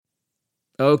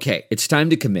Okay, it's time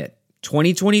to commit.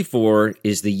 2024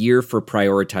 is the year for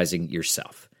prioritizing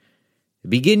yourself.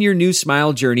 Begin your new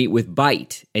smile journey with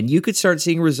Byte, and you could start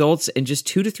seeing results in just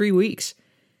 2 to 3 weeks.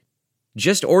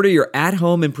 Just order your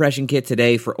at-home impression kit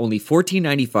today for only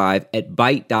 $14.95 at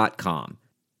Byte.com.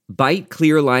 Byte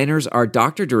clear liners are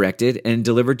doctor-directed and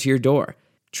delivered to your door.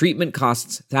 Treatment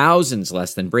costs thousands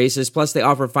less than braces, plus they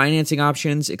offer financing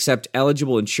options, accept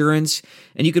eligible insurance,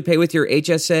 and you could pay with your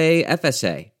HSA,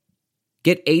 FSA.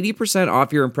 Get 80%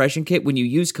 off your impression kit when you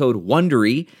use code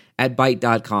WONDERY at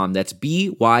Byte.com. That's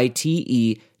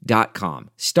BYTE.com.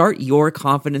 Start your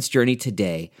confidence journey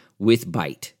today with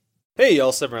Byte. Hey,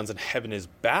 y'all, 7 Rounds in Heaven is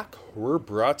back. We're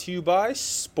brought to you by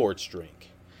Sports Drink.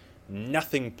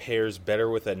 Nothing pairs better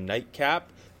with a nightcap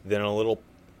than a little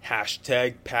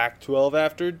hashtag Pac-12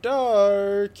 After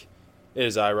Dark. It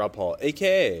is I, Rob Paul,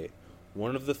 a.k.a.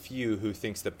 one of the few who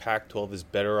thinks the Pac-12 is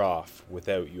better off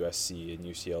without USC and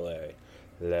UCLA.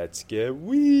 Let's get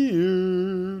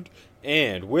weird.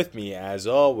 And with me, as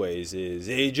always, is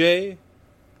AJ.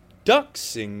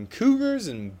 Ducks and Cougars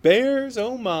and Bears,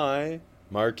 oh my,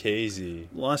 Marchese.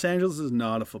 Los Angeles is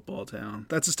not a football town.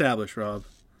 That's established, Rob.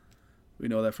 We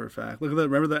know that for a fact. Look at that.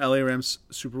 Remember the LA Rams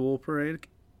Super Bowl parade?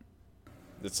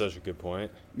 That's such a good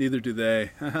point. Neither do they.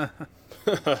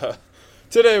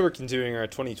 Today we're continuing our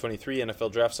 2023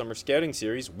 NFL Draft Summer Scouting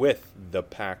Series with the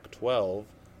Pac-12.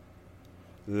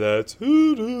 Let's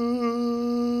hit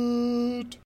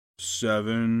it.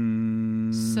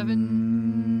 7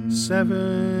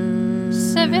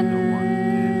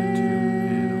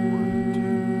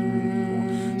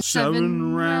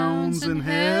 rounds in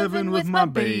heaven with my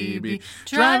baby,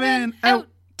 driving out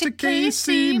to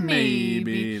KC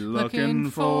maybe,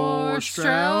 looking for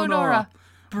Stroud or a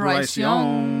Bryce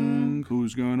Young.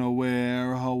 Who's gonna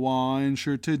wear a Hawaiian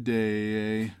shirt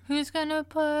today? Who's gonna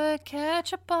put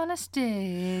ketchup on a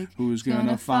stick? Who's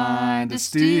gonna find a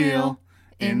steal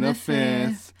in the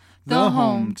fifth? The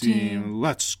home team.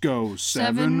 Let's go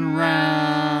 7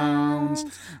 rounds.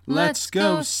 Let's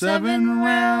go 7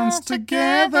 rounds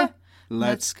together.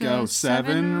 Let's go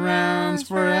 7 rounds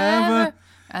forever.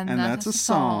 And that's a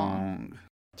song.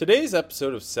 Today's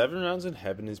episode of 7 Rounds in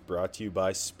Heaven is brought to you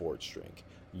by Sports Drink,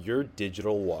 your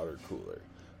digital water cooler.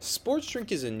 Sports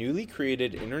Drink is a newly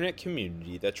created internet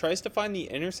community that tries to find the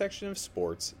intersection of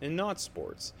sports and not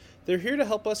sports. They're here to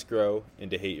help us grow and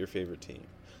to hate your favorite team.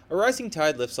 A rising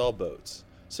tide lifts all boats,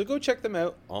 so go check them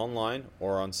out online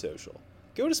or on social.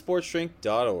 Go to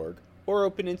sportsdrink.org or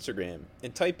open Instagram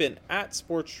and type in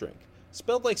 @sportsdrink,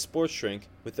 spelled like sports drink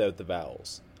without the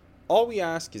vowels. All we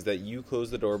ask is that you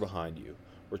close the door behind you.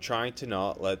 We're trying to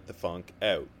not let the funk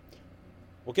out.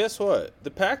 Well, guess what?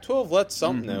 The Pac-12 let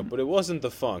something out, but it wasn't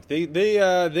the funk.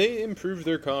 They improved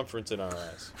their conference in our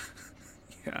eyes.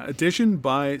 Yeah, addition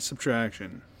by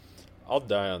subtraction. I'll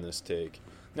die on this take.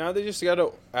 Now they just got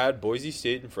to add Boise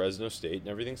State and Fresno State, and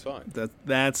everything's fine.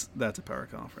 That's a power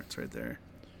conference right there.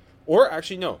 Or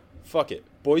actually, no. Fuck it.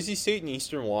 Boise State and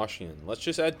Eastern Washington. Let's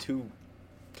just add 2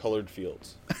 colored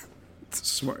fields. It's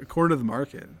smart. According to the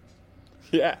market.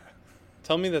 Yeah.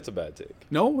 Tell me that's a bad take.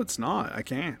 No, it's not. I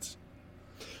can't.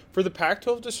 For the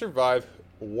Pac-12 to survive,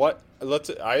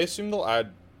 I assume they'll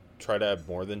try to add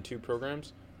more than 2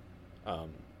 programs.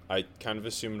 I kind of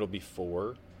assume it'll be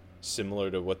 4,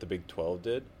 similar to what the Big 12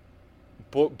 did.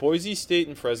 Boise State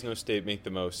and Fresno State make the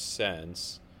most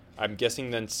sense. I'm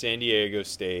guessing then San Diego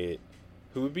State.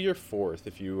 Who would be your 4th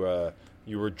if you were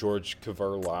George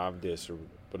Karlaftis or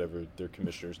whatever their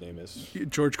commissioner's name is? I'm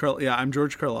George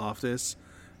Karlaftis,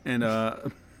 and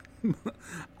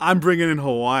I'm bringing in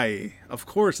Hawaii. Of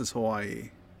course, it's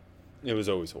Hawaii. It was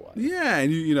always Hawaii. Yeah,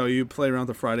 and you play around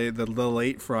the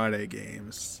late Friday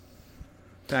games.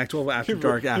 Pac-12 after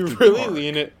dark. You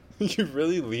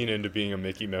really lean into being a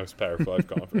Mickey Mouse Power 5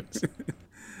 conference.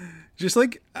 Just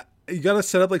like you got to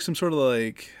set up like some sort of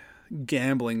like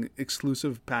gambling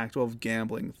exclusive Pac-12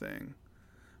 gambling thing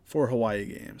for Hawaii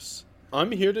games.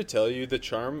 I'm here to tell you the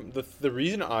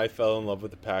reason I fell in love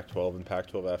with the Pac-12 and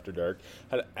Pac-12 After Dark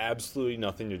had absolutely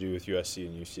nothing to do with USC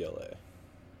and UCLA.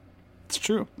 It's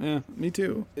true. Yeah, me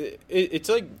too. It's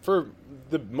like for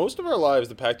the most of our lives,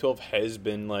 the Pac-12 has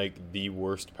been like the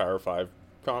worst Power 5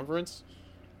 conference.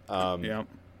 Yeah.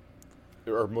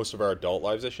 Or most of our adult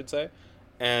lives, I should say.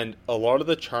 And a lot of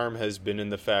the charm has been in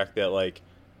the fact that like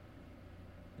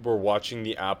we're watching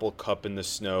the Apple Cup in the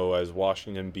snow as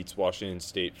Washington beats Washington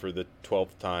State for the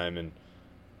 12th time, and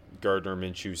Gardner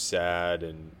Minshew's sad,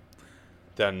 and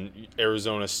then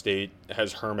Arizona State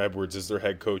has Herm Edwards as their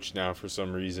head coach now for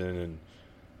some reason, and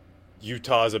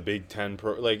Utah's a Big Ten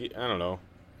I don't know.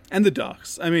 And the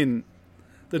Ducks. I mean,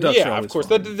 the Ducks. Yeah, of course.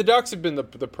 The Ducks have been the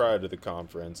pride of the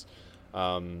conference.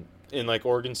 And like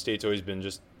Oregon State's always been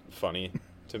just funny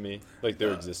to me. Like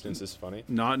their existence is funny.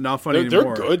 Not funny They're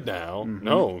anymore. good now.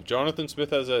 No, Jonathan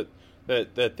Smith has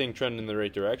that thing trending in the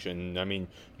right direction. I mean,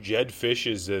 Jed Fish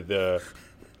is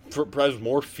has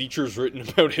more features written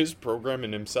about his program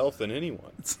and himself than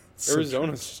anyone. So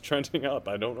Arizona's just trending up.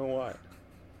 I don't know why.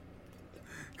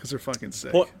 because they're fucking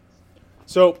sick. Well,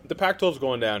 so the Pac-12's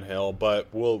going downhill, but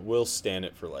we'll stand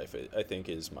it for life. I think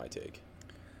is my take.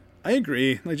 I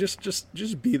agree. Like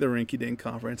just be the rinky-dink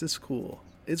conference. It's cool.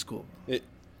 It's cool. And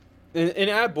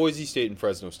add Boise State and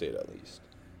Fresno State at least.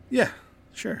 Yeah,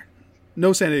 sure.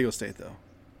 No San Diego State though.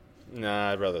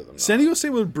 Nah, I'd rather them not. San Diego State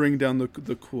would bring down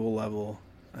the cool level,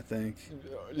 I think.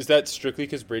 Is that strictly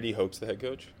because Brady Hoke's the head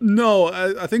coach? No,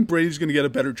 I think Brady's going to get a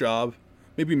better job.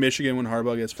 Maybe Michigan when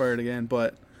Harbaugh gets fired again,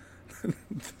 but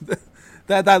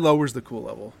that lowers the cool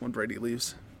level when Brady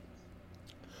leaves.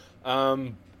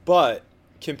 But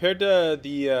compared to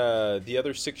the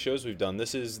other 6 shows we've done,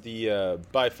 this is the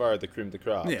by far the cream of the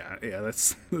crop. Yeah,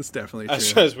 that's definitely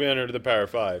As true. we enter the Power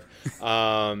 5.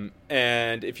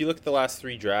 And if you look at the last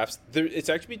 3 drafts, it's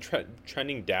actually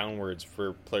trending downwards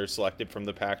for players selected from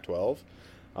the Pac-12.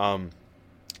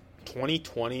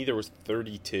 2020, there was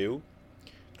 32.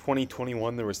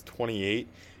 2021, there was 28.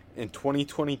 In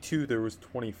 2022, there was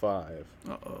 25.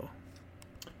 Uh-oh.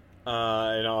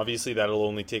 And obviously, that'll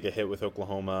only take a hit with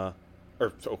USC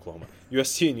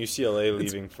and UCLA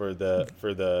leaving for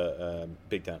the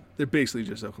Big Ten. They're basically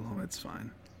just Oklahoma. It's fine.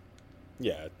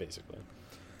 Yeah, basically.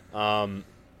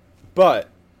 But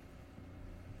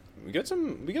we got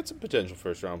some potential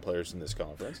first round players in this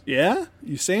conference. Yeah?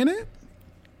 You saying it?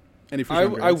 Any first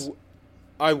round grades?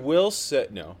 I will say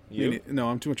no. You? No,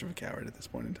 I'm too much of a coward at this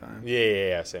point in time.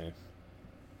 Yeah, same.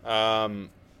 But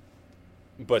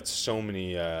so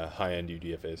many high-end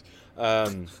UDFAs.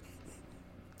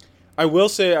 I will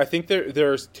say I think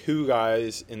there's 2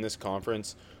 guys in this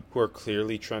conference who are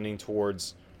clearly trending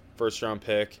towards first-round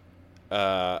pick.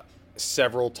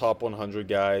 Several top 100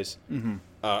 guys. Mm-hmm.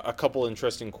 A couple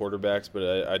interesting quarterbacks, but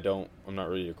I'm not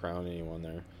ready to crown anyone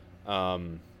there.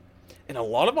 And a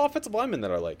lot of offensive linemen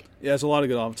that I like. Yeah, there's a lot of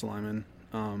good offensive linemen.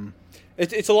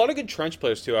 It's a lot of good trench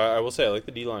players, too. I will say I like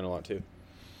the D-line a lot, too.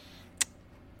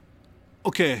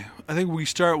 Okay, I think we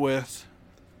start with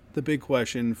the big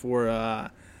question for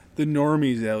the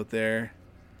normies out there.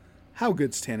 How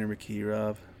good's Tanner McKee,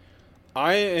 Rob?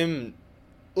 I am...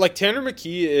 Tanner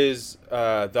McKee is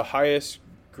the highest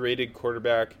graded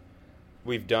quarterback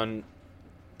we've done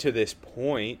to this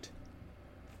point,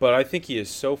 but I think he is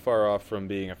so far off from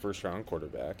being a first-round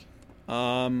quarterback.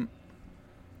 I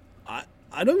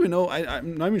don't even know.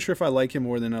 I'm not even sure if I like him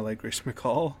more than I like Grayson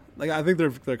McCall. I think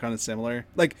they're kind of similar.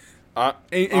 I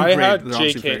grade, had they're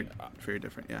Jake obviously very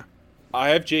different. Yeah. I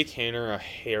have Jake Haener a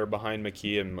hair behind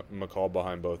McKee and McCall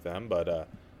behind both them, but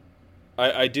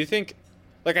I do think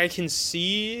I can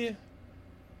see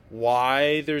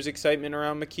why there's excitement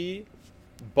around McKee,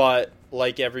 but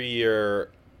like every year,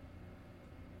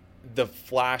 the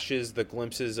flashes, the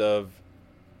glimpses of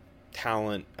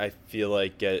talent, I feel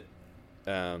like get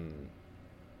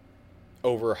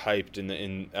overhyped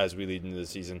in as we lead into the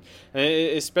season, and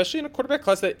especially in a quarterback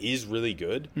class that is really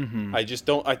good. Mm-hmm. I just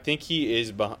don't. I think he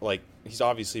is he's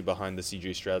obviously behind the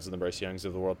C.J. Strouds and the Bryce Youngs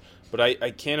of the world, but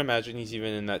I can't imagine he's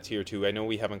even in that tier 2. I know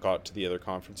we haven't got to the other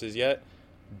conferences yet,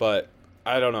 but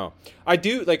I don't know. I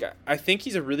do I think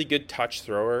he's a really good touch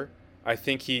thrower. I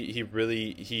think his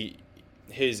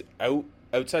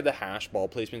outside the hash ball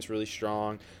placement's really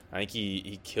strong. I think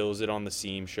he kills it on the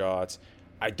seam shots.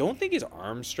 I don't think his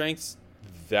arm strength's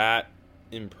that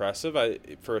impressive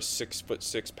for a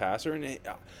 6'6" passer, and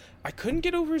I couldn't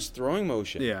get over his throwing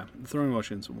motion. Yeah, the throwing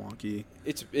motion's wonky.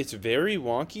 It's very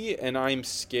wonky, and I'm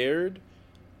scared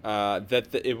that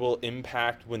it will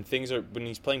impact when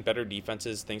he's playing better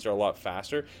defenses. Things are a lot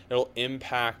faster. It'll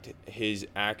impact his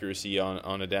accuracy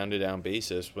on a down-to-down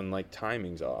basis when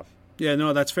timing's off. Yeah,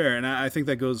 no, that's fair, and I think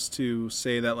that goes to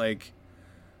say that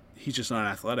he's just not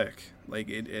athletic.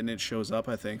 And it shows up.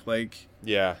 I think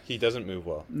yeah, he doesn't move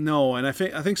well. No, and I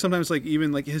think sometimes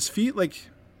even his feet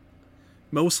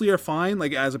mostly are fine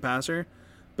as a passer,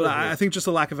 but I think just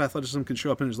a lack of athleticism can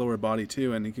show up in his lower body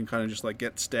too, and he can kind of just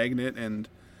get stagnant and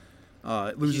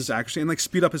lose his accuracy and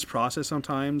speed up his process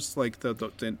sometimes,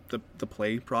 the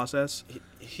play process.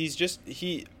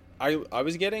 I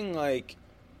was getting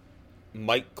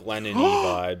Mike Glennon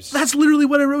vibes. That's literally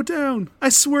what I wrote down. I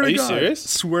swear to God. Are you serious?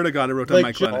 Swear to God, I wrote down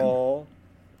Mike Glennon.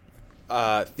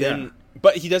 Thin, yeah.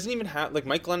 But he doesn't even have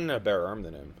Mike Glennon had a better arm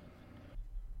than him.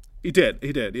 He did,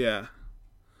 yeah.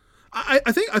 I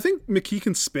think McKee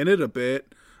can spin it a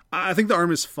bit. I think the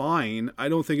arm is fine. I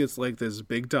don't think it's like this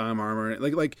big time arm or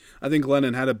like I think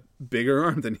Glennon had a bigger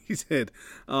arm than he did.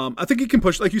 I think he can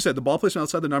push, like you said, the ball placement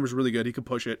outside the numbers is really good. He can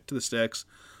push it to the sticks.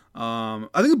 I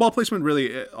think the ball placement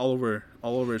really all over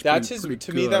is That's pretty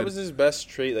to good. me, that was his best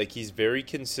trait. Like, he's very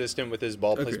consistent with his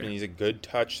ball placement. He's a good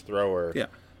touch thrower. Yeah.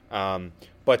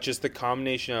 But just the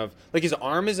combination of, like, his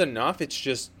arm is enough. It's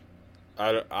just,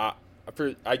 I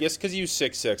guess because he was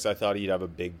 6'6", I thought he'd have a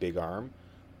big arm.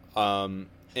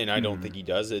 And I don't think he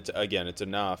does. It's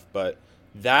enough. But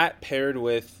that paired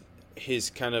with his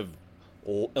kind of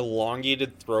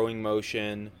elongated throwing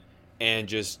motion and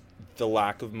just the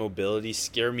lack of mobility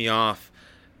scare me off.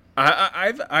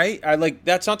 I like,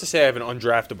 that's not to say I have an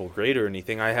undraftable grade or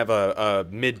anything. I have a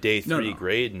midday 3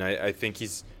 grade, and I think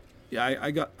he's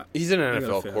he's an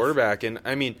NFL quarterback, and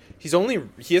I mean he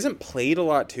hasn't played a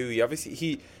lot too.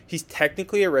 He's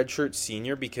technically a redshirt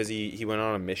senior because he went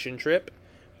on a mission trip.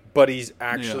 But he's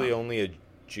actually only a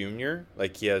junior.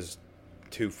 Like, he has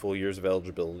 2 full years of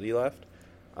eligibility left.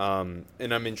 And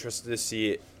I'm interested to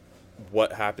see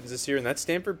what happens this year. And that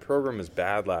Stanford program was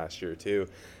bad last year, too.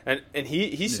 And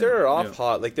he started off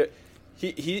hot. Like,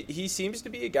 he seems to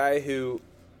be a guy who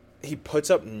he puts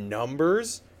up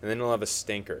numbers and then he'll have a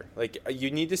stinker. Like,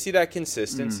 you need to see that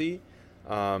consistency.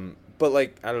 But,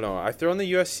 like, I don't know. I throw in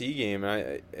the USC game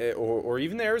or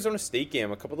even the Arizona State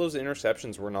game. A couple of those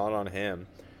interceptions were not on him.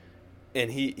 And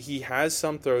he has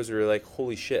some throws where you're like,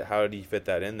 holy shit, how did he fit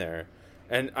that in there?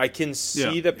 And I can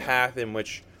see the path in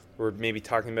which we're maybe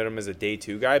talking about him as a day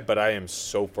 2 guy, but I am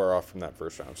so far off from that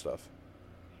first round stuff.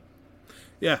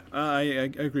 Yeah, I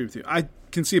agree with you. I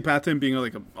can see a path to him being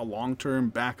like a long-term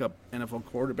backup NFL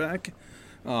quarterback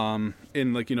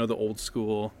in, like, the old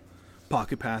school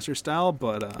pocket passer style,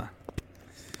 but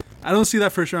I don't see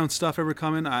that first round stuff ever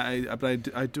coming. But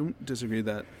I don't disagree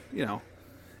that,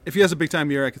 if he has a big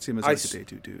time year, I could see him as like a day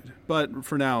 2 dude. But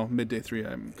for now, midday 3,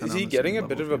 I'm kind of. Is he getting a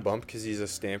bit of a bump because he's a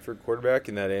Stanford quarterback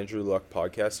in that Andrew Luck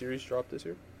podcast series dropped this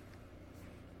year?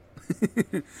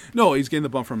 No, he's getting the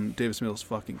bump from Davis Mills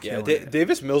fucking killing it.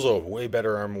 Davis Mills is a way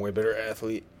better arm, way better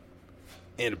athlete,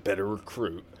 and a better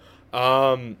recruit.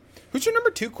 Who's your number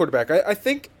 2 quarterback? I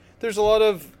think there's a lot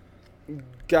of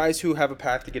guys who have a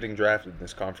path to getting drafted in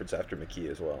this conference after McKee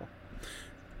as well.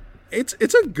 It's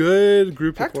a good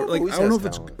group of Pac-12 like, I don't know if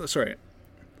it's sorry.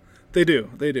 They do.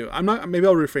 I'm not. Maybe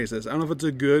I'll rephrase this. I don't know if it's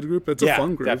a good group, but it's a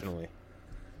fun group. Definitely.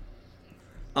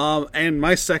 And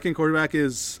my second quarterback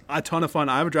is a ton of fun.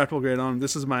 I have a draftable grade on him.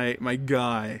 This is my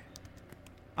guy.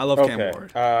 I love Cam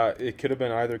Ward. It could have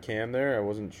been either Cam there. I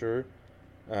wasn't sure.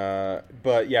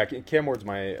 But yeah, Cam Ward's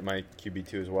my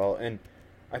QB2 as well. And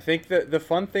I think that the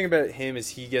fun thing about him is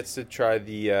he gets to try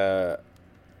the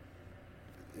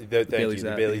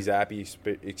Bailey Zappi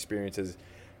experiences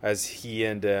as he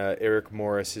and Eric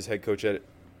Morris, his head coach at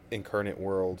Incarnate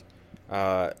World,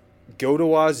 go to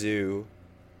Wazoo,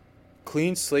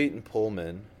 clean slate in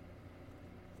Pullman,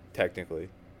 technically.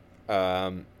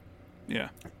 And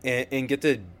get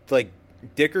to, like,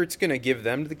 Dickert's going to give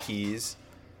them the keys,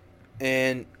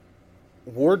 and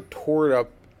Ward tore it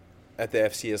up at the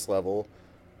FCS level.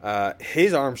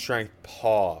 His arm strength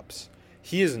pops.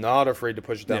 He is not afraid to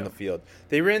push it down the field.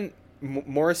 They ran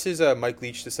Morris's Mike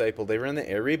Leach disciple. They ran the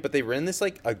air raid, but they ran this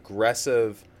like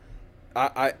aggressive.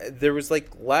 There was like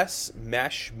less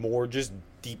mesh, more just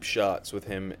deep shots with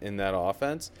him in that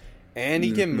offense, and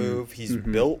he can move. He's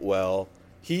built well.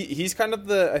 He's kind of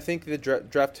the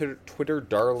draft Twitter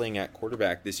darling at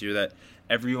quarterback this year that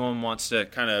everyone wants to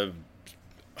kind of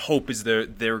hope is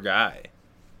their guy.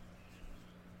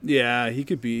 Yeah, he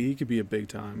could be a big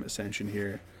time ascension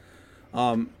here.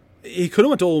 He could have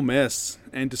went to Ole Miss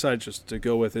and decided just to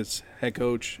go with his head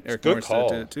coach Eric Morris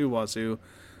to Wazoo.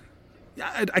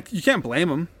 Yeah, you can't blame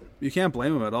him. You can't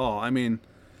blame him at all. I mean,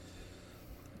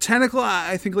 technically,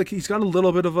 I think like he's got a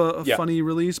little bit of a funny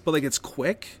release, but like it's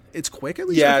quick. It's quick at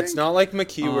least. Yeah, it's not like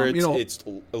McKee where it's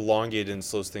elongated and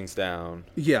slows things down.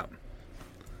 Yeah.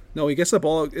 No, he gets the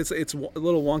ball. It's a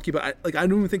little wonky, but I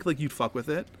don't even think like you'd fuck with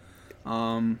it.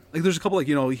 Like there's a couple like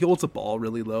he holds the ball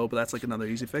really low, but that's like another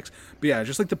easy fix. But yeah,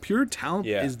 just like the pure talent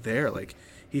is there. Like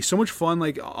he's so much fun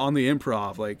like on the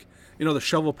improv, like the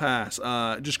shovel pass,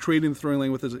 just creating the throwing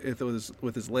lane with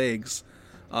his legs,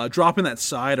 dropping that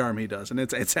sidearm he does, and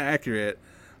it's accurate.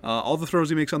 All the throws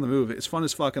he makes on the move, it's fun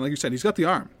as fuck. And like you said, he's got the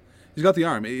arm. He's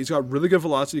got really good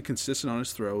velocity, consistent on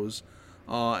his throws.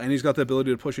 And he's got the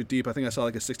ability to push it deep. I think I saw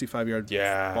like a 65-yard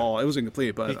ball. It was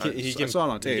incomplete, but I saw it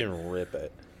on tape. He can rip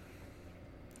it.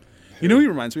 You know who he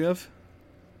reminds me of?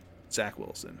 Zach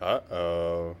Wilson.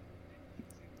 Uh-oh.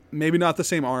 Maybe not the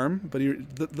same arm, but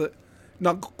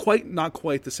not quite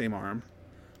the same arm.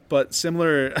 but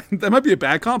similar. That might be a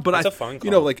bad comp, but That's a fun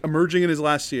comp. like emerging in his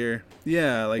last year.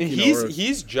 Yeah, like And or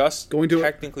he's just going to-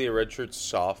 technically a redshirt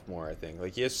sophomore, I think.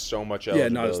 Like he has so much yeah,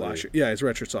 eligibility. not his last year. Yeah, his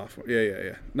redshirt sophomore.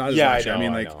 Yeah. Not his Yeah, last I year. I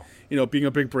mean, know, I like know. being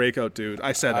a big breakout dude.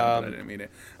 I said that, but I didn't mean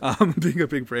it. Being a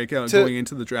big breakout and To- going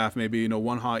into the draft, maybe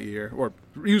one hot year, or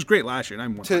he was great last year. And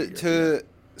I'm one hot year. To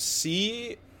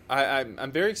see,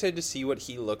 I'm very excited to see what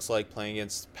he looks like playing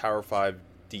against Power 5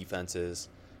 defenses.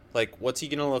 Like, what's he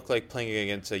going to look like playing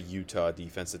against a Utah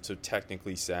defense that's so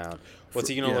technically sound? What's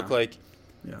he going to yeah. look like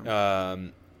Yeah.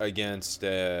 against,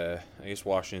 I guess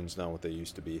Washington's not what they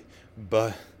used to be.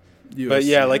 But USC,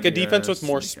 yeah, like a defense with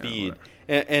more like, speed.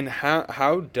 whatever. And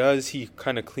how does he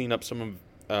kind of clean up some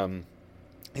of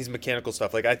his mechanical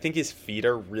stuff? Like, I think his feet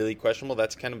are really questionable.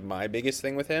 That's kind of my biggest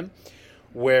thing with him.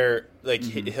 Where, like,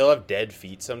 he'll have dead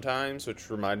feet sometimes, which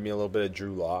remind me a little bit of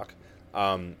Drew Lock,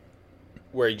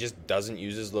 where he just doesn't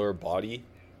use his lower body.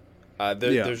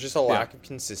 There's just a lack of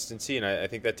consistency, and I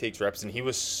think that takes reps. And he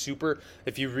was super.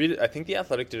 If you read it, I think The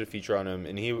Athletic did a feature on him,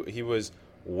 and he was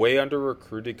way under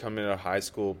recruited coming out of high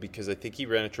school because I think he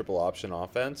ran a triple option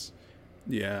offense.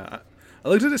 Yeah, I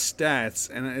looked at his stats,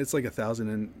 and it's like 1,000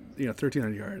 and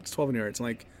 1,300 yards, 1,200 yards. And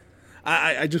like,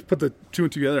 I just put the two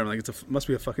and two together. I'm like, must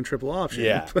be a fucking triple option.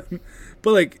 Yeah.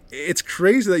 but like, it's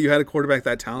crazy that you had a quarterback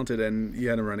that talented and you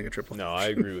had him running a triple. No, I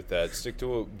agree with that. Stick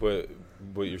to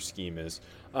what your scheme is.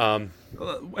 I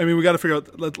mean, we got to figure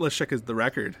out. Let's check the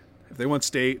record. If they won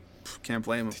state, can't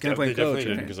blame him. Can't blame coach.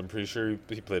 Right? Because I'm pretty sure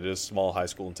he played at a small high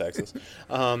school in Texas.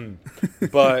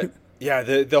 But yeah,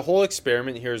 the whole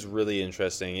experiment here is really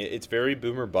interesting. It's very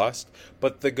boom or bust.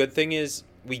 But the good thing is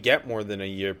we get more than a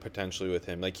year potentially with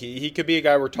him. Like he could be a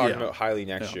guy we're talking about highly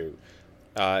next year.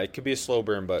 It could be a slow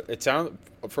burn, but it sounds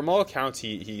from all accounts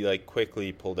he like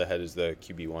quickly pulled ahead as the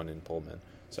QB1 in Pullman.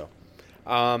 So,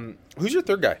 who's your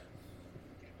third guy?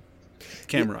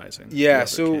 Cam Rising. Yeah.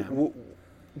 So,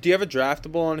 do you have a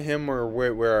draftable on him, or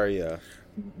where are you?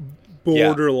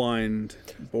 Borderline.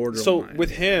 So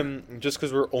with him, just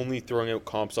because we're only throwing out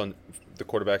comps on the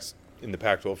quarterbacks in the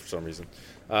Pac-12 for some reason,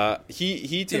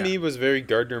 he to me was very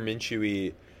Gardner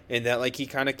Minshew-y in that like he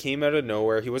kind of came out of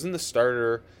nowhere. He wasn't the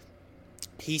starter.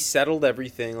 He settled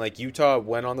everything. Like Utah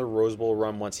went on the Rose Bowl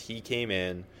run once he came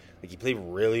in. Like he played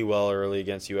really well early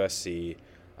against USC.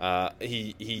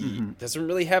 He doesn't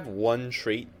really have one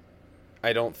trait,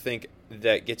 I don't think,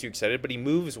 that gets you excited, but he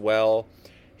moves well.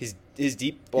 His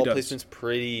deep ball placement's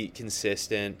pretty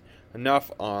consistent,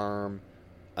 enough arm,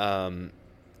 and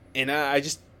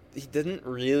he didn't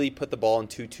really put the ball in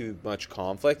too much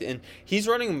conflict, and he's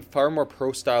running far more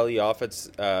pro-style offense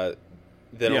than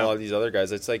a lot of these other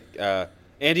guys. It's like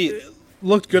Andy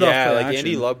looked good off play like action.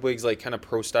 Andy Ludwig's like kind of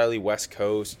pro-style West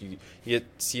Coast. You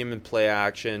see him in play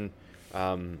action.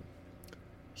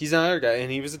 He's another guy,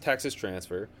 and he was a Texas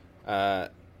transfer.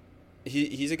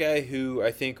 He's a guy who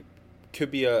I think could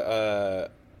be a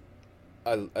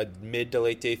mid to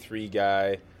late day 3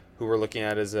 guy who we're looking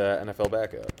at as a NFL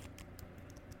backup.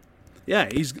 Yeah,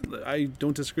 I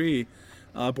don't disagree.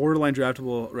 Borderline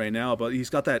draftable right now, but he's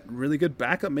got that really good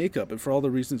backup makeup, and for all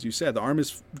the reasons you said, the arm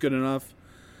is good enough.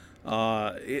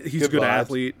 He's a good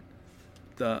athlete.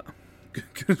 The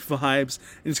good vibes.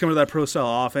 And he's coming to that pro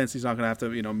style offense. He's not going to have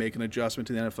to make an adjustment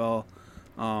to the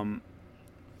NFL.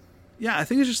 Yeah, I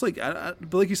think it's just like,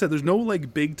 but like you said, there's no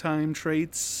like big time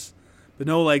traits, but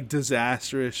no like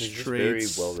disastrous He's just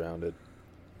traits. very well rounded.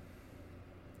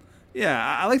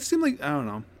 Yeah, I like to see him like, I don't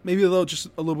know, maybe just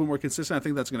a little bit more consistent. I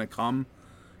think that's going to come,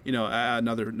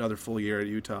 another full year at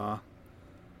Utah.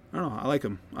 I don't know. I like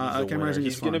him. Cam Rising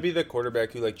is He's going to fun. be the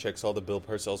quarterback who like checks all the Bill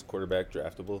Parcells quarterback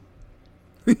draftable.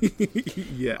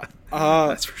 Yeah,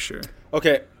 that's for sure.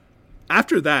 Okay.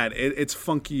 After that, it's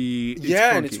funky.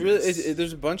 And it's really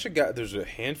there's a bunch of guys. There's a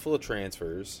handful of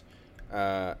transfers.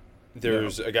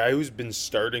 There's a guy who's been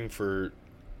starting for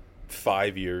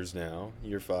 5 years now,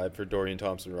 year 5 for Dorian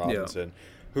Thompson-Robinson,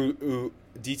 who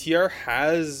DTR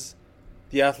has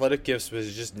the athletic gifts, but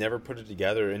has just never put it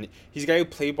together. And he's a guy who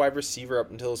played wide receiver up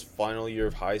until his final year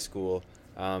of high school.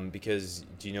 Because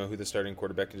do you know who the starting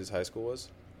quarterback at his high school was?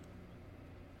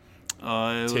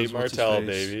 Tate Martell,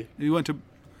 baby. He went to.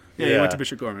 Yeah, he went to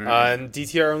Bishop Gorman. Right? And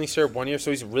DTR only served 1 year, so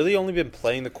he's really only been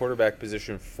playing the quarterback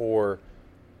position for.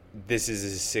 This is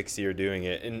his 6th year doing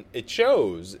it, and it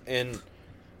shows. And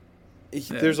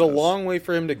there's a long way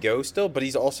for him to go still, but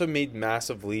he's also made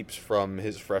massive leaps from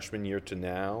his freshman year to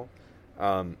now.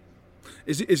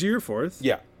 Is he your 4th?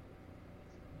 Yeah.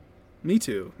 Me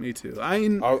too. I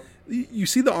mean, you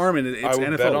see the arm, and it's I would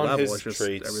NFL bet on level. his It's just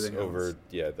traits everything over else.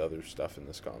 the other stuff in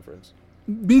this conference.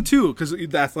 Me too, because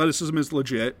the athleticism is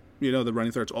legit. The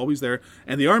running threat's always there,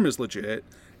 and the arm is legit.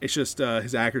 It's just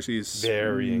his accuracy is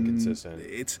very inconsistent.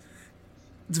 It's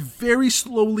very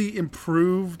slowly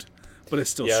improved, but it's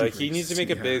still super he needs to make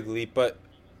a big leap. But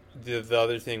the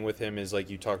other thing with him is, like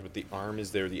you talked about, the arm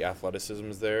is there, the athleticism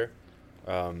is there,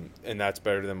 and that's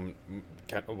better than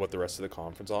what the rest of the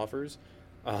conference offers.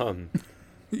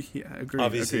 Yeah, agreed.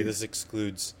 Obviously, this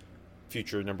excludes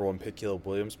future number 1 pick Caleb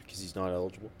Williams because he's not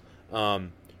eligible.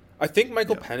 I think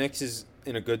Michael Penix is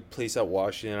in a good place at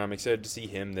Washington. I'm excited to see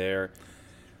him there.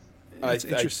 It's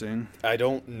interesting. I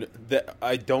don't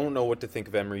know what to think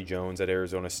of Emory Jones at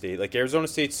Arizona State. Like, Arizona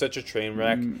State's such a train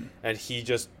wreck, and he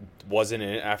just wasn't in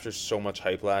it after so much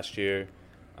hype last year.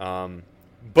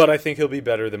 But I think he'll be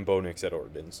better than Bo Nix at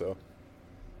Oregon. So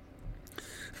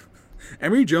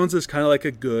Emory Jones is kind of like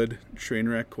a good train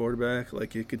wreck quarterback.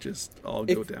 Like, it could just all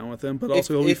go down with him, but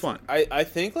also he'll be fun. I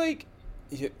think, like,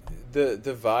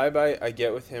 the vibe I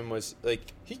get with him was,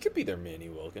 like, he could be their Manny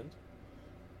Wilkins.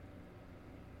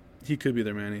 He could be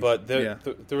their Manny. But there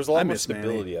was a lot more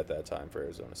stability at that time for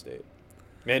Arizona State.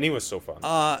 Manny was so fun.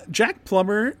 Jack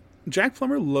Plummer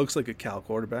looks like a Cal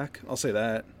quarterback. I'll say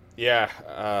that.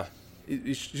 Yeah.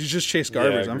 He's just Chase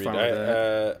Garbers. I'm fine with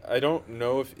that. I don't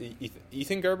know if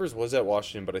Ethan Garbers was at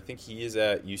Washington, but I think he is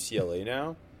at UCLA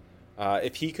now.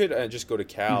 If he could just go to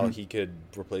Cal, he could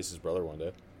replace his brother one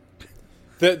day.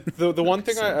 The one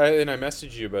thing I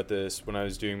messaged you about this when I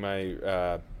was doing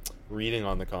my reading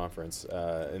on the conference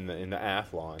in the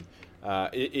athlon,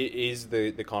 it is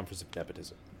the conference of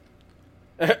nepotism.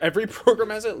 Every program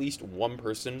has at least one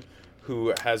person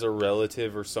who has a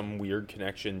relative or some weird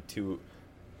connection to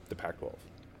the Pac-12.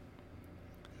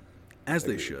 As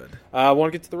they should.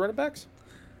 Want to get to the running backs?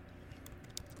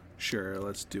 Sure,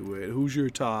 let's do it. Who's your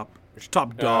top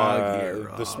dog here,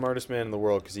 Rob? The smartest man in the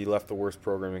world, because he left the worst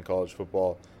program in college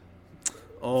football.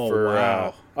 Oh,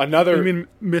 wow. You mean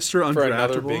Mr. Undraftable? For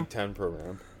another Big Ten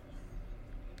program.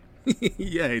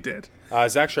 Yeah, he did.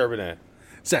 Zach Charbonnet.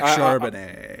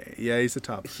 Yeah, he's the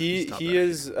top. He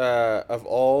is, of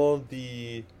all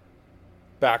the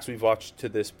backs we've watched to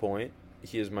this point,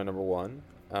 he is my number one.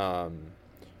 I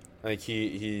think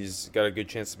he's got a good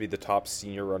chance to be the top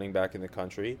senior running back in the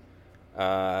country.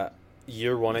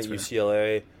 Year one at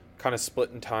UCLA, kind of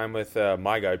split in time with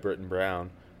my guy, Britton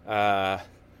Brown.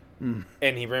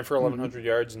 And he ran for 1,100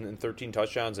 yards and 13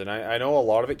 touchdowns. And I know a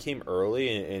lot of it came early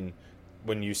in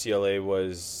when UCLA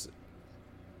was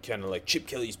kind of like Chip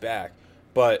Kelly's back.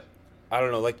 But I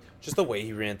don't know, like, just the way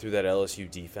he ran through that LSU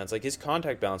defense, like, his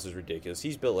contact balance is ridiculous.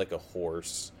 He's built like a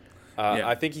horse.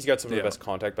 I think he's got some of the best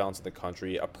contact balance in the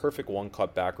country. A perfect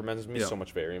one-cut back reminds me so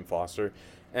much of Arian Foster.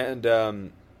 And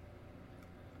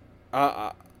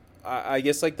I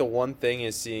guess, like, the one thing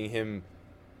is seeing him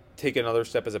take another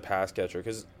step as a pass catcher,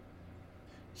 because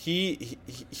he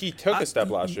took a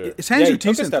step last year. His hands are took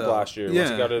a decent, step though. last year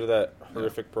once he got into that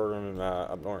horrific program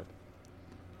up north.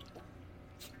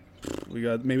 We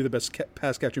got maybe the best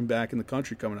pass catching back in the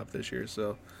country coming up this year,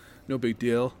 so no big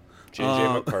deal.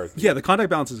 J.J. McCarthy. Yeah, the contact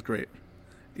balance is great.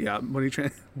 Yeah, when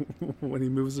he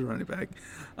moves the running back,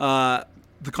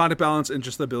 the contact balance and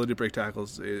just the ability to break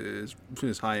tackles is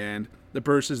high end. The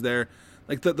burst is there.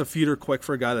 Like, the feet are quick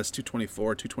for a guy that's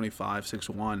 224, 225,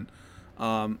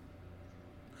 6'1".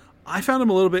 I found him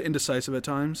a little bit indecisive at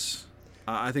times.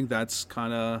 I think that's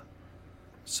kind of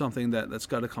something that's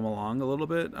got to come along a little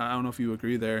bit. I don't know if you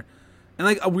agree there. And,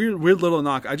 like, a weird little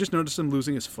knock, I just noticed him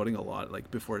losing his footing a lot,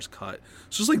 like, before his cut.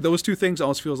 So just like those two things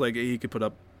almost feels like he could put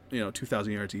up,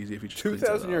 2,000 yards easy if he just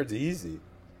 2,000 yards easy.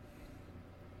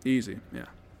 Easy, yeah.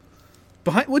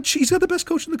 He's got the best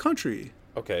coach in the country.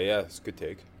 Okay, yeah, it's a good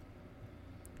take.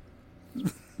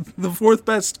 The fourth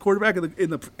best quarterback in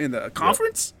the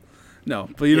conference. Yep. No,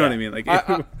 but you know what I mean. Like,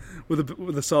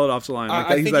 with a solid offensive line, like,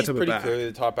 I think he's that pretty back. clearly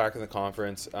the top back in the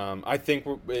conference. I think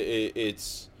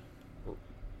it's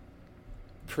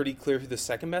pretty clear who the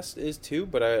second best is too.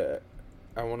 But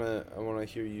I wanna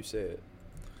hear you say it.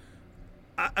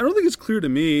 I don't think it's clear to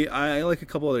me. I like a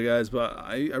couple other guys, but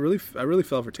I really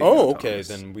fell for Tavion Oh, okay. Thomas.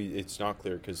 Then it's not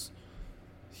clear because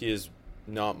he is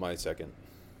not my second.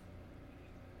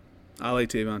 I like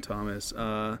Tavion Thomas.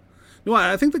 No,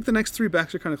 I think, like, the next three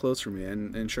backs are kind of close for me,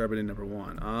 and Charbonnet number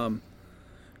one.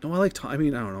 No, I like. I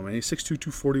don't know, man. He's 6'2",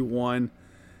 241.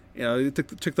 He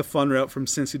took the fun route from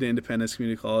Cincy to Independence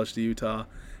Community College to Utah,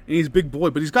 and he's a big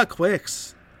boy, but he's got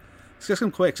quicks. He's got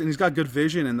some quicks, and he's got good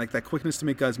vision and, like, that quickness to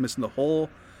make guys miss in the hole.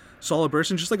 Solid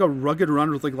burst, and just like a rugged run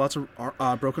with, like, lots of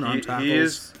broken arm tackles. He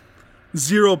is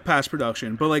zero pass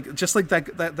production, but, like, just like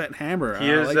that hammer. He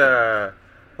is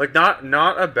like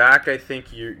not a back I think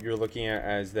you're looking at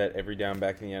as that every down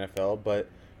back in the NFL, but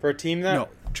for a team that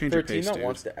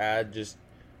wants to add just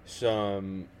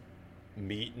some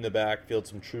meat in the backfield,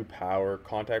 some true power,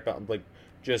 contact, like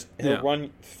just he'll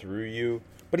run through you.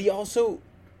 But he also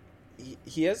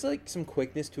he has like some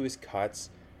quickness to his cuts.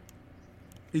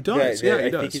 He does. Yeah, he I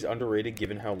does. think he's underrated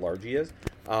given how large he is.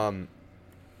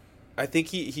 I think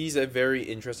he's a very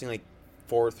interesting like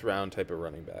 4th round type of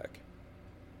running back.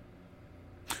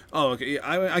 Oh, okay.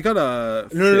 I got a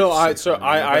No. I think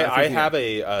have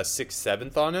a 6th,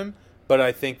 7th on him, but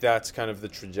I think that's kind of the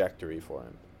trajectory for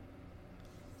him.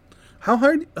 How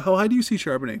high do you see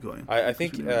Charbonnet going? I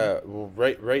think well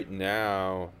right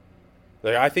now,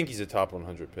 like I think he's a top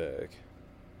 100 pick.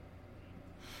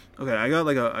 Okay, I got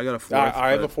a 4th.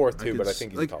 I have a 4th too, but I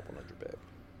think he's a top 100 pick.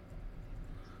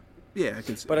 Yeah, I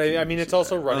can see. But I mean, it's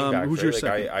also running back. Who's right? your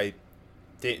like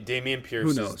second? Dameon Pierce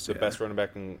Who knows, is the yeah. best running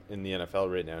back in the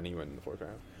NFL right now, and he went in the 4th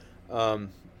round.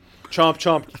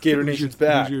 Chomp, Gator Nation's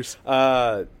back.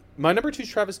 My number 2 is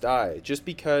Travis Dye, just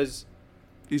because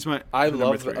I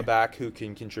love a back who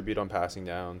can contribute on passing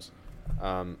downs.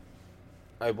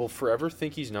 I will forever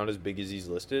think he's not as big as he's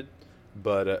listed,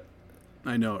 but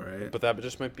I know, right? but that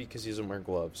just might be because he doesn't wear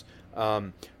gloves.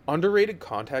 Underrated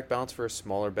contact balance for a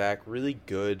smaller back, really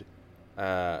good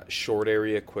short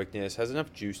area quickness, has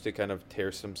enough juice to kind of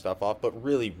tear some stuff off, but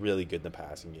really, really good in the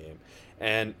passing game.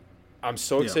 And I'm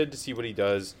so excited to see what he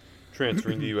does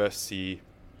transferring to USC.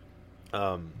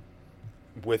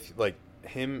 With like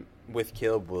him, with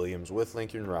Caleb Williams, with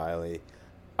Lincoln Riley,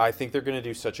 I think they're going to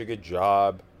do such a good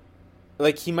job.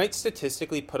 Like, he might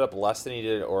statistically put up less than he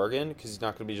did at Oregon because he's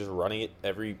not going to be just running it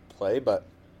every play, but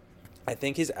I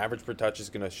think his average per touch is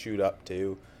going to shoot up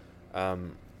too.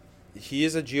 He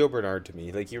is a Gio Bernard to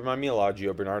me. Like, he reminds me a lot of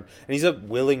Gio Bernard, and he's a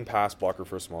willing pass blocker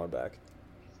for a smaller back.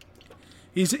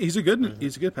 He's a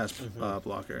good pass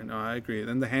blocker. No, I agree.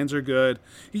 And the hands are good.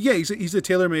 Yeah, he's a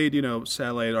tailor-made,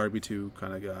 satellite RB2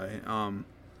 kind of guy.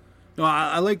 No,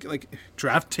 I like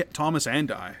draft Thomas and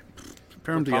Dye.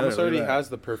 Pair them together. Thomas already has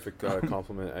the perfect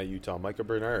compliment at Utah, Micah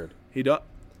Bernard. He does.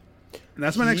 And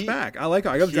that's my next back. I like it.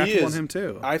 I got a draft on him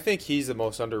too. I think he's the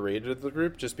most underrated of the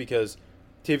group just because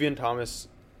Tavion Thomas,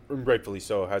 rightfully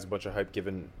so, has a bunch of hype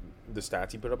given the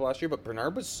stats he put up last year, but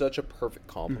Bernard was such a perfect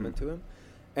compliment to him.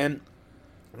 And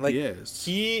like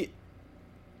he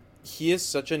is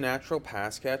such a natural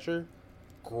pass catcher,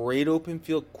 great open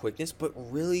field quickness, but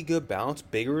really good balance,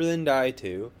 bigger than Dye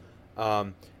too.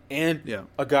 And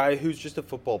a guy who's just a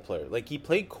football player. Like, he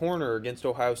played corner against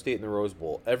Ohio State in the Rose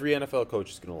Bowl. Every NFL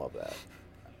coach is going to love that.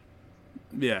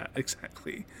 Yeah,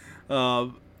 exactly.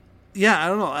 I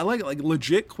don't know. I like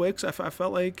legit quicks. I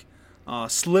felt like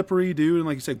slippery dude, and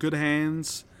like you said, good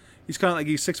hands. He's kind of like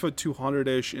he's 6'2",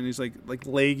 200-ish, and he's like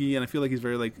leggy, and I feel like he's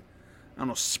very like I don't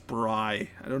know, spry.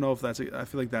 I don't know if that's. I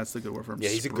feel like that's the good word for him. Yeah,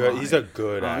 he's a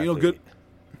good athlete. Good.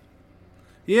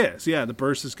 Yes, yeah, the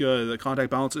burst is good. The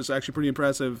contact balance is actually pretty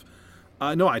impressive.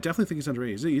 No, I definitely think he's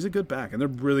underrated. He's a good back, and they're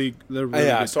really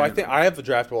yeah. Good So I think I have a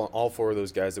draftable on all 4 of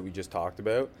those guys that we just talked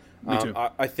about. Me too.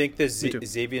 I think the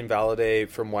Xavier Valade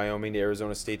from Wyoming to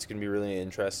Arizona State is going to be really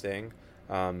interesting.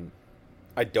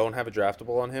 I don't have a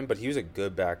draftable on him, but he was a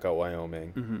good back at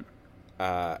Wyoming.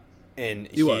 And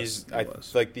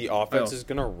like the offense is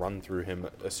going to run through him,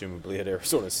 assumably at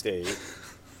Arizona State.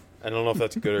 I don't know if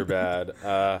that's good or bad.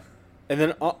 And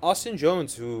then Austin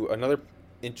Jones, who another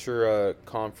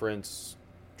intra-conference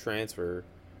transfer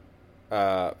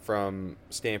from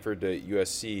Stanford to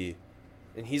USC,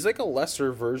 and he's like a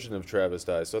lesser version of Travis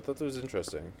Dye, so I thought that was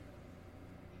interesting.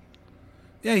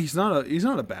 Yeah, he's not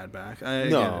a bad back. I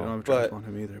don't have a draft on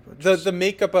him either. But the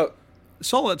makeup of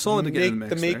solid to get in the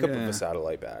mix. The makeup there, of a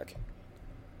satellite back.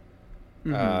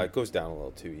 It goes down a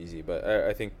little too easy, but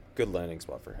I think good landing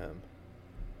spot for him.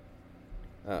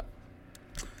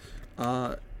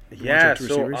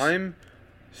 So I'm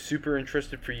super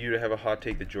interested for you to have a hot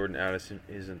take that Jordan Addison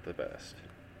isn't the best.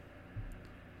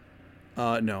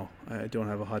 No, I don't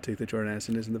have a hot take that Jordan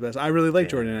Addison isn't the best. I really like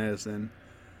Jordan Addison.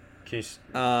 Can you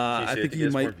I think he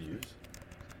might. More views?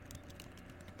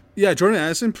 Yeah, Jordan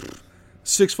Addison,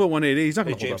 6'1", 180. He's not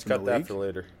going to hold up in the league. Cut that for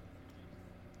later.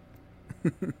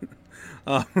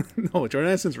 No,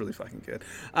 Jordan Addison's really fucking good.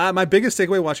 My biggest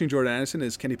takeaway watching Jordan Addison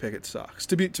is Kenny Pickett sucks.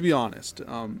 To be honest,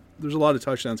 there's a lot of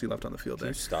touchdowns he left on the field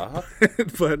there. Can you stop?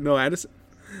 But no,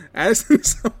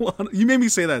 Addison's a lot. You made me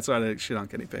say that, so I had shit on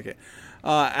Kenny Pickett.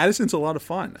 Addison's a lot of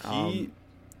fun.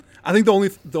 I think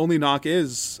the only knock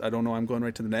is, I don't know, I'm going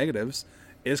right to the negatives,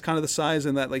 is kind of the size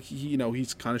and that like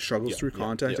he's kind of struggles through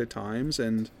contact at times,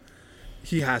 and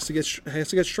he has to get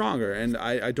stronger, and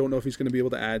I don't know if he's going to be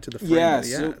able to add to the frame that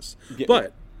he has.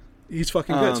 But he's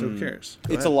fucking good, so who cares?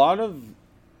 It's a lot of,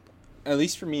 at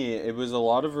least for me, it was a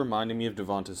lot of reminding me of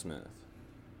Devonta Smith.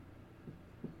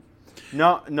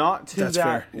 Not to That's that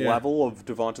fair, yeah. level of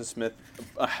Devonta Smith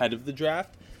ahead of the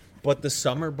draft, but the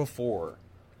summer before,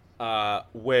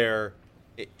 where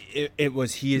it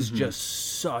was he is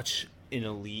just such an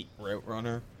elite route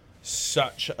runner,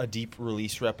 such a deep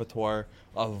release repertoire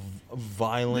of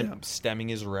violent stemming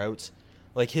his routes.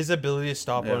 Like his ability to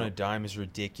stop on a dime is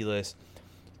ridiculous.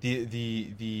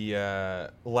 The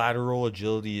lateral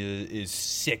agility is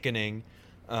sickening.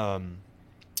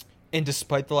 And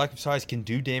despite the lack of size, can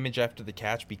do damage after the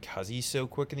catch because he's so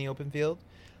quick in the open field.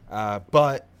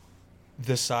 But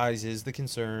the size is the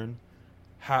concern.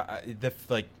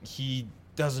 He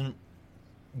doesn't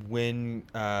win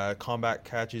combat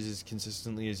catches as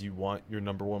consistently as you want your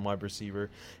number one wide receiver.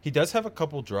 He does have a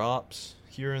couple drops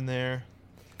here and there.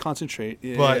 Concentrate.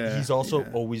 Yeah, but he's also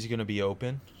always going to be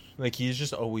open. Like, he's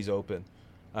just always open.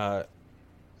 Yeah,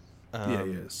 he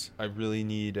is. I really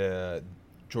need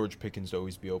George Pickens to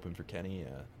always be open for Kenny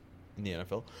in the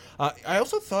NFL. I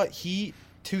also thought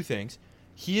two things.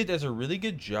 He does a really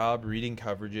good job reading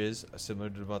coverages, similar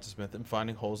to Devonta Smith, and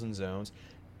finding holes in zones.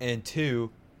 And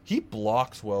two, he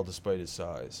blocks well despite his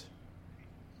size.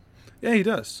 Yeah, he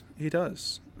does. He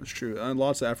does. It's true.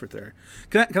 Lots of effort there.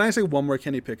 Can I say one more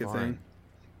Kenny Pickett thing?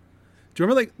 Do you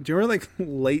remember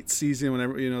late season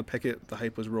whenever Pickett, the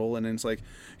hype was rolling, and it's like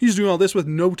he's doing all this with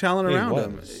no talent around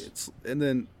him. And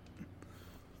then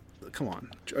come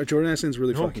on, Jordan Addison's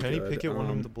really fucking Kenny good. Pickett won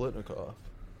him the Blitnikoff.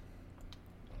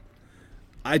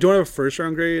 I don't have a first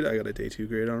round grade. I got a day 2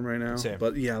 grade on him right now. Same.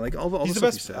 But yeah, like all the He's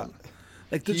stuff the best. you said.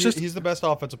 Like He's the best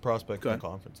offensive prospect in the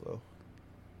conference, though.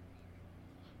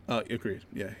 Agreed.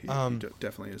 Yeah, he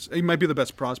definitely is. He might be the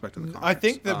best prospect in the conference. I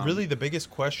think that really the biggest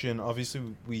question, obviously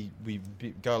we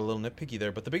got a little nitpicky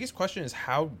there, but the biggest question is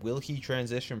how will he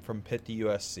transition from Pitt to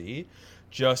USC,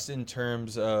 just in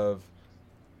terms of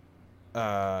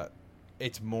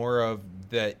it's more of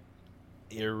that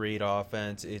air raid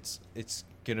offense. It's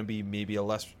going to be maybe a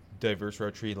less diverse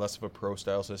route tree, less of a pro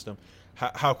style system.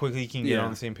 How quickly he can get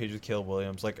on the same page with Caleb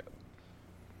Williams. Like,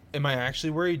 am I actually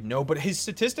worried? No, but his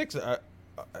statistics,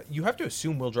 you have to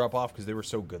assume will drop off because they were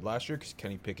so good last year because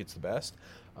Kenny Pickett's the best.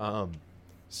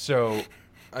 So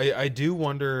I do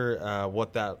wonder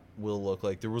what that will look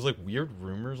like. There was like weird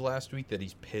rumors last week that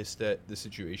he's pissed at the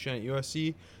situation at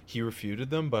USC. He refuted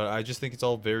them, but I just think it's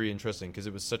all very interesting because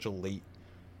it was such a late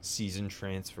season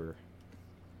transfer.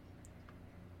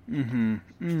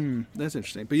 That's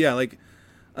interesting. But yeah, like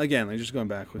again, like just going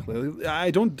back quickly, I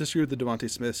don't disagree with the Devontae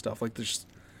Smith stuff. Like there's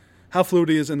how fluid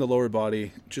he is in the lower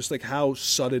body, just like how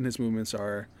sudden his movements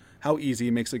are, how easy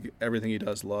he makes like everything he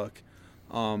does look.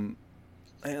 And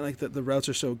like the routes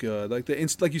are so good. Like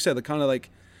like you said, the kind of like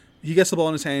he gets the ball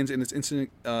in his hands and it's instant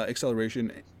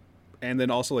acceleration, and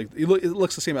then also like it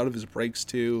looks the same out of his breaks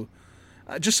too.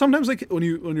 Just sometimes like when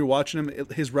you're watching him,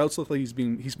 his routes look like he's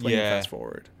playing fast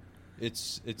forward.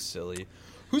 It's silly.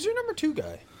 Who's your number 2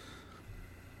 guy?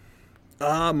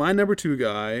 My number 2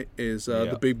 guy is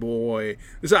the big boy.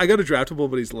 I got a draftable,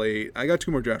 but he's late. I got 2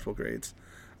 more draftable grades.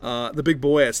 The big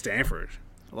boy at Stanford.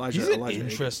 He's an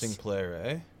interesting player,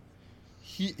 eh?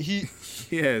 He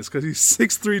is, because he's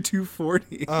 6'3",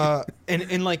 240.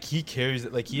 And like he carries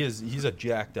it like he's a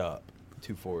jacked up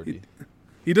 240.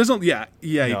 He doesn't. Yeah.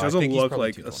 He doesn't look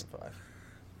like a,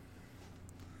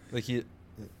 like he.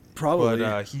 Probably.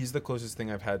 But he's the closest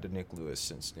thing I've had to Nick Lewis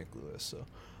since Nick Lewis. So,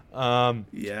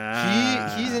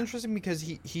 he's interesting because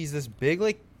he's this big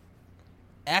like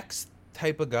X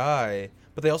type of guy,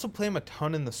 but they also play him a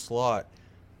ton in the slot.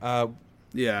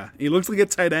 Yeah, he looks like a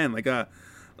tight end, like a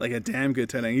damn good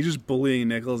tight end. He's just bullying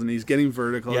nickels and he's getting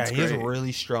vertical. Yeah, it's he great. has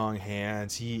really strong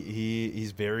hands.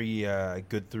 He's very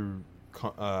good through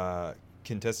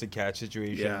contested catch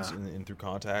situations and through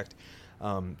contact.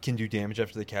 Can do damage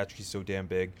after the catch. He's so damn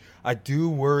big. I do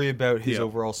worry about his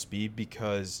overall speed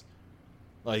because,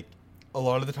 like, a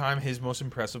lot of the time his most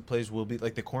impressive plays will be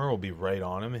like the corner will be right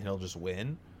on him and he'll just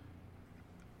win.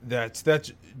 That's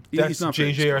JJ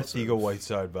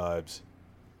Arcega-Whiteside vibes.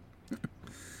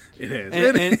 It is.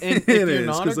 And if you're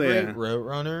not a great route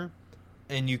runner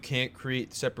and you can't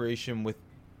create separation with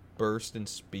burst and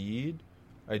speed,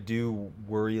 I do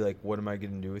worry, like, what am I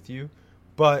going to do with you?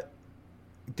 But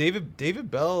David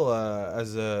Bell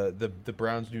as the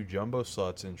Browns' new jumbo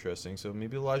slot's interesting. So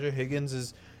maybe Elijah Higgins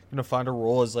is going to find a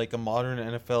role as like a modern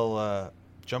NFL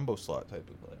jumbo slot type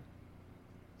of player.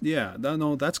 Yeah,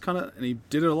 no, that's kind of, and he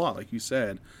did it a lot, like you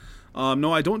said.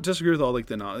 No, I don't disagree with all like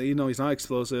he's not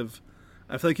explosive.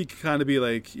 I feel like he could kind of be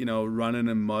like running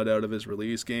and mud out of his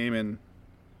release game, and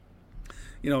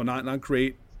not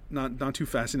great, not too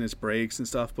fast in his breaks and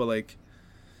stuff, but like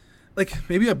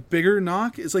maybe a bigger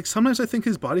knock is like sometimes I think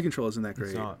his body control isn't that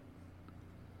great. It's not.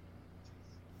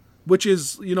 which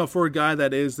is, for a guy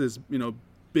that is this,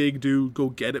 big dude, go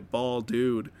get it ball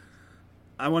dude.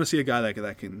 I want to see a guy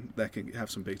that can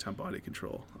have some big time body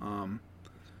control.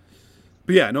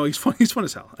 But yeah, no, he's fun. He's fun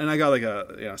as hell. And I got like a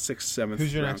 6th, 7th.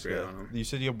 Who's your round next grade guy? on him. You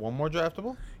said you have one more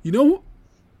draftable? You know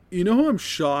who I'm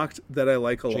shocked that I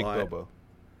like a Jake lot? Bobo.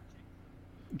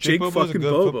 Jake Bobo's fucking a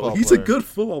good Bobo. football He's a player. good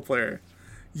football player.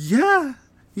 Yeah,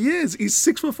 he is. He's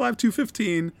 6'5",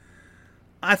 215.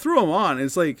 I threw him on.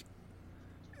 It's like,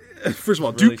 first of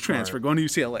all, Really Duke smart. transfer going to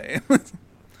UCLA.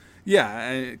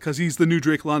 Yeah, because he's the new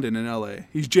Drake London in LA.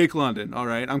 He's Jake London. All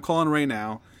right, I'm calling right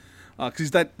now because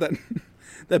he's that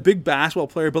that big basketball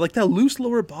player, but like that loose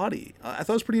lower body. I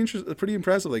thought it was pretty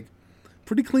impressive. Like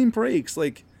pretty clean breaks.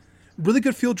 Like really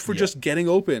good field for just getting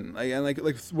open. And like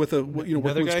with a working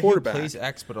Another with guy his who quarterback. plays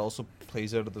X but also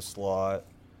plays out of the slot.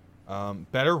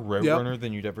 Better route runner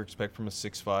than you'd ever expect from a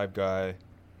 6'5" guy.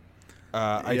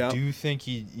 I do think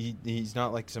he's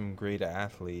not like some great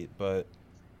athlete, but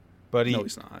No,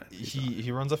 he's not.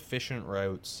 He runs efficient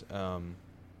routes.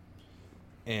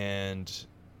 And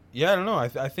yeah, I don't know.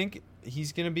 I think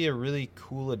he's going to be a really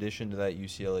cool addition to that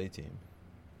UCLA team.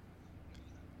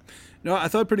 No, I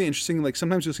thought pretty interesting. Like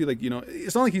sometimes you'll see like,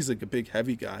 it's not like he's like a big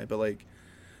heavy guy, but like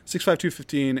 6'5",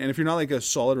 215. And if you're not like a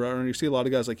solid route runner, you see a lot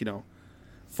of guys like,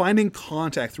 finding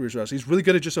contact through his routes. He's really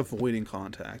good at just avoiding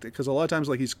contact because a lot of times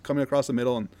like he's coming across the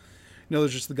middle and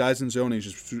there's just the guys in zone. And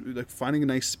he's just like finding a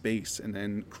nice space and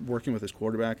then working with his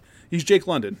quarterback. He's Jake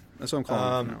London. That's what I'm calling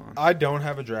him from now on. I don't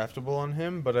have a draftable on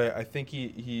him, but I think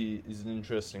he is an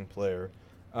interesting player.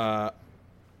 Kind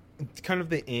of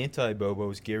the anti-Bobo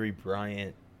is Gary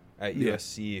Bryant at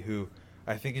USC, who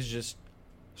I think is just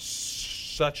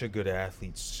such a good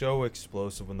athlete, so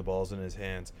explosive when the ball's in his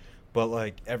hands. But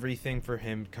like everything for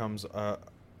him comes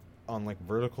on like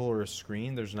vertical or a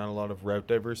screen. There's not a lot of route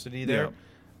diversity there.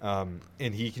 And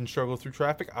he can struggle through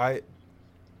traffic.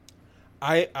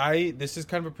 This is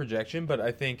kind of a projection, but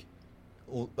I think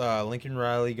Lincoln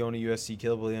Riley going to USC,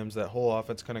 Caleb Williams, that whole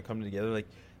offense kind of coming together. Like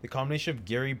the combination of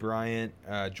Gary Bryant,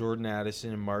 Jordan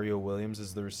Addison, and Mario Williams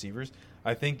as the receivers,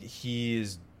 I think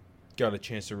he's got a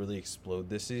chance to really explode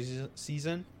this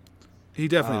season. He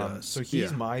definitely does. So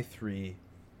he's my 3.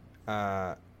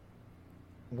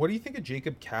 What do you think of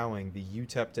Jacob Cowing, the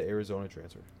UTEP to Arizona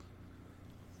transfer?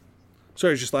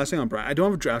 Sorry, just last thing on Bryant. I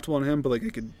don't have a draftable on him, but like I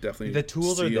could definitely The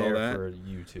tools see are all there that. for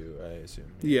you two, I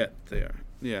assume. Yeah, they are.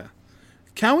 Yeah.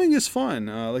 Cowing is fun.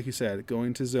 Like you said,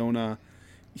 going to Zona.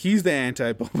 He's the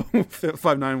anti-Bobo, 5'9",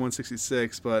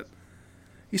 166, but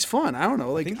he's fun. I don't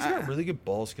know. Like I think he's got really good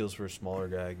ball skills for a smaller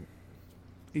guy.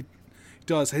 He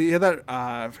does. He had that,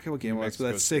 I forget what game it was, but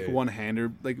Mexico that sick State.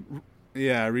 one-hander, like,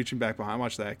 reaching back behind. I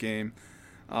watched that game.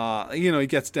 He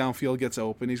gets downfield, gets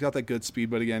open. He's got that good speed,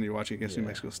 but again, you're watching against New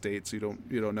Mexico State, so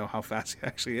you don't know how fast he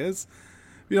actually is.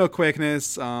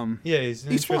 Quickness. He's an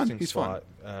he's fun. interesting He's slot.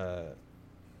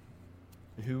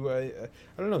 Who I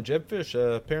don't know. Jeb Fish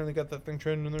apparently got that thing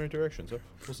trending in the right direction, so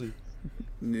we'll see.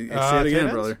 Say it tight again,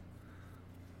 ends? brother.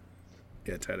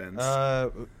 Yeah, tight ends.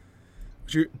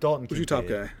 Dalton Who's your top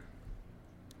Kincaid. guy?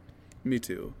 Me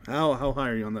too. How high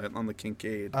are you on the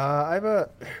Kincaid? I have a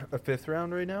 5th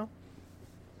round right now.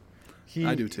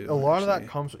 I do too, A lot of that actually.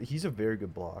 comes. He's a very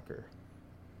good blocker.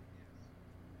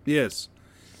 He is.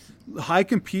 High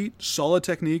compete, solid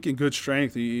technique, and good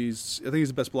strength. I think he's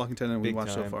the best blocking tight end we've Big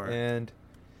watched so time. far. And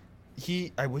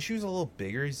I wish he was a little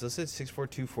bigger. He's listed at 6'4",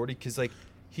 240 because like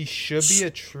he should be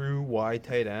a true wide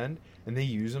tight end, and they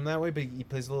use him that way. But he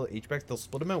plays a little H-back. They'll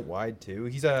split him out wide too.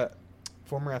 He's a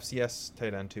former FCS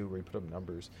tight end too, where he put up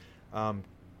numbers.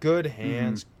 Good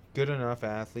hands, good enough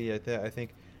athlete. I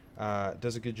think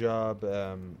does a good job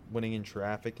winning in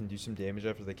traffic and do some damage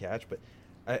after the catch. But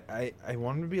I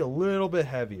want him to be a little bit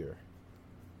heavier.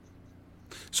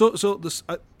 So this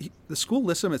the school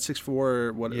lists him at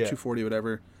 6'4", 240,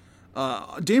 whatever.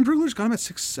 Dane Brugler's got him at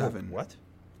 6'7". What?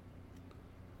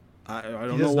 I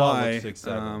don't He know does not why. look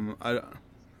 6'7".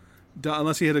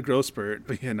 Unless he hit a growth spurt,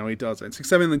 but yeah, no, he doesn't.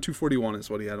 6'7" and then 241 is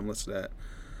what he had him listed at.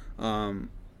 But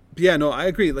yeah, no, I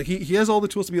agree. Like he has all the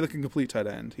tools to be like a complete tight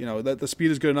end. That the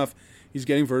speed is good enough. He's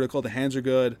getting vertical. The hands are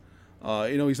good.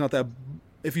 He's not that.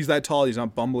 If he's that tall, he's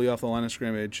not bumbly off the line of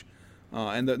scrimmage.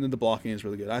 And the blocking is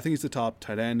really good. I think he's the top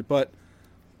tight end, but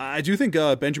I do think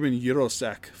Benjamin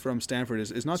Jurosek from Stanford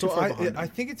is not too far behind. I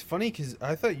think it's funny because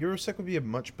I thought Jurosek would be a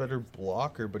much better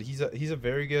blocker, but he's a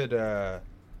very good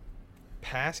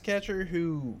pass catcher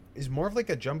who is more of like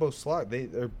a jumbo slot.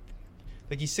 They're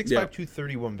like he's 6'5",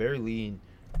 231, very lean,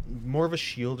 more of a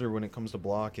shielder when it comes to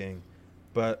blocking,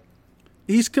 but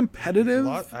He's competitive,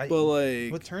 but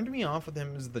what turned me off with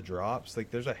him is the drops.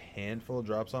 Like, there's a handful of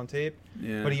drops on tape,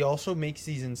 but he also makes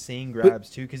these insane grabs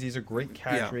too because he's a great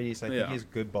catch radius. I think he has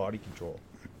good body control.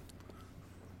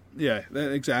 Yeah,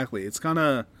 exactly. It's kind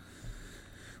of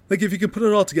like if you can put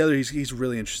it all together, he's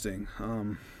really interesting.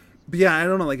 But yeah, I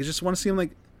don't know. Like, I just want to see him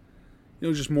like,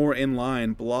 just more in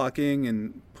line blocking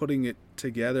and putting it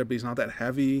together. But he's not that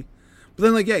heavy. But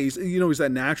then, like, yeah, he's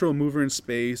that natural mover in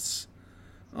space.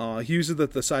 He uses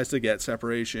the size to get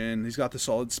separation. He's got the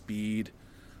solid speed.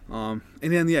 And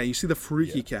then, you see the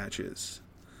freaky catches.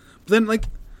 But then, like,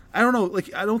 I don't know.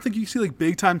 Like, I don't think you see, like,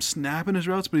 big-time snap in his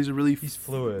routes, but he's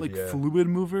fluid, fluid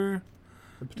mover.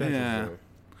 The potential there.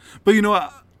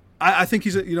 But, I think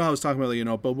he's, I was talking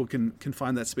about, Bobo can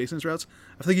find that space in his routes.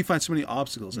 I think he finds so many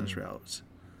obstacles in his routes.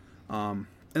 And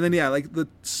then, I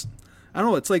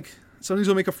don't know. It's like sometimes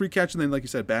he'll make a free catch and then, like you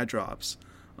said, bad drops.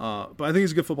 But I think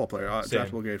he's a good football player.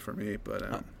 Draftable grade for me,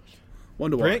 but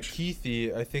one to watch. Brant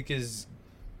Kuithe, I think, is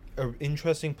an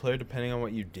interesting player depending on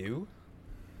what you do.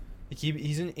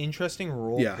 He's an interesting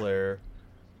role player.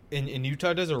 And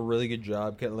Utah does a really good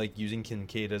job kind of like using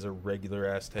Kincaid as a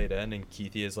regular-ass tight end, and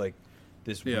Kuithe is like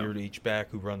this weird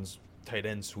H-back who runs tight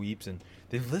end sweeps. And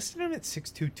they've listed him at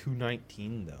 6'2",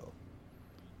 219, though.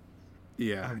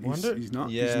 Yeah, he's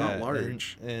not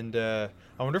large. And I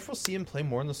wonder if we'll see him play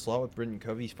more in the slot with Britton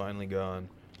Covey's finally gone.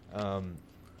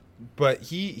 But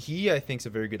he I think is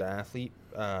a very good athlete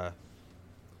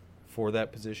for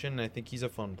that position, and I think he's a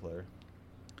fun player.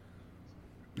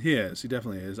 He is. He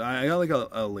definitely is. I got like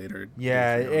a later.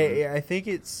 Yeah, I think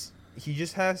he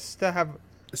just has to have.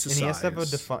 It's and he has to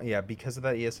have because of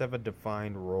that he has to have a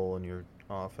defined role in your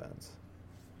offense.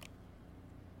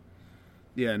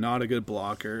 Yeah, not a good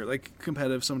blocker. Like,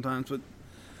 competitive sometimes, but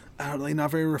I don't know, like,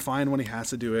 not very refined when he has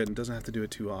to do it and doesn't have to do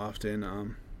it too often. I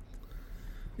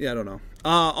don't know.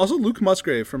 Also, Luke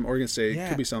Musgrave from Oregon State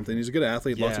could be something. He's a good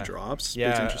athlete, lots of drops.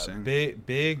 Yeah, it's interesting.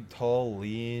 Big, tall,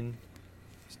 lean.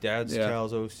 His dad's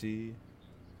Cal's OC. His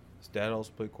dad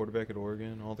also played quarterback at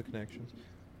Oregon. All the connections.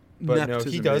 But nepotism,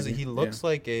 no, he does. Maybe. He looks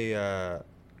like a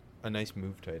nice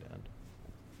move tight end.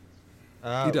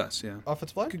 He does, yeah.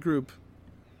 Offensive line? Good group.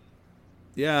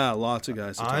 Yeah, lots of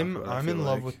guys. I'm in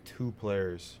love with two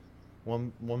players.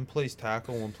 One plays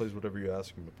tackle, one plays whatever you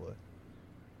ask him to play.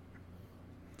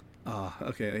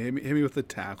 Okay. Hit me with the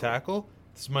tackle. Tackle?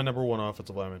 This is my number one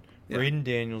offensive lineman. Yeah. Braden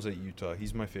Daniels at Utah.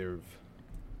 He's my favorite.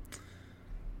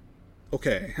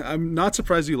 Okay, I'm not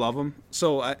surprised you love him.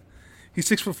 So he's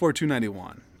 6'4",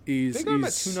 291. I think I'm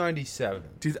at 297.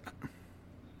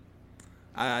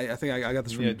 I think I got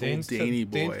this from Danny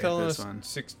boy. Dane's telling us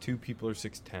 6'2" people are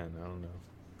 6'10". I don't know.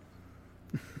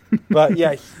 But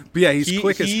he's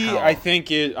quick as hell. I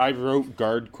think I wrote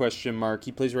guard ?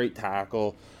 He plays right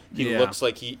tackle. He looks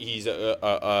like he's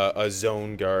a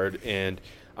zone guard, and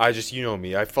I just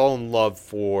me. I fall in love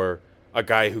for a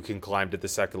guy who can climb to the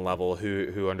second level,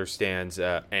 who understands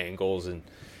angles and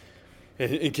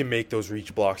can make those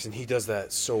reach blocks, and he does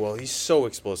that so well. He's so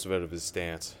explosive out of his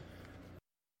stance.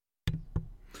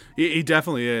 He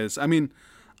definitely is. I mean,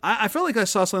 I felt like I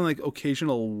saw something like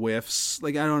occasional whiffs.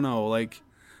 Like, I don't know, like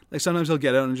sometimes he'll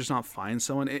get out and just not find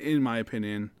someone, in my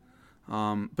opinion.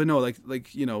 But no,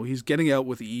 he's getting out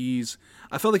with ease.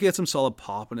 I felt like he had some solid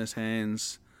pop in his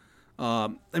hands. I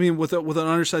mean, with an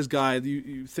undersized guy,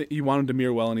 you want him to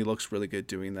mirror well, and he looks really good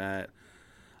doing that.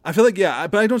 I feel like,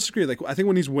 but I don't disagree. Like, I think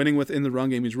when he's winning in the run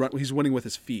game, he's winning with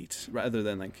his feet rather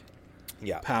than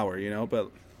power,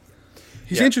 But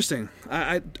he's interesting.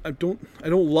 I don't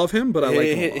love him, but I like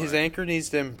him a lot. His anchor needs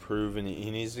to improve, and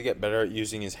he needs to get better at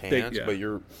using his hands. But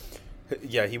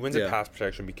he wins at pass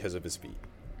protection because of his feet.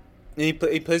 And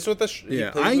he plays with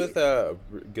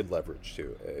good leverage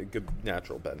too, a good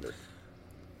natural bender.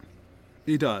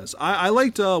 He does. I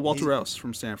liked Walter Rouse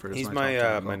from Stanford. He's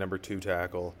my number 2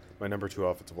 tackle, my number 2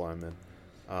 offensive lineman.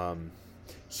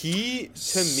 He,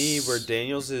 to me, where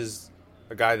Daniels is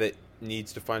a guy that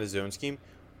needs to find a zone scheme,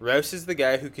 Rouse is the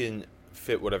guy who can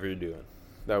fit whatever you're doing.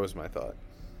 That was my thought.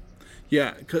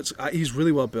 Yeah, because he's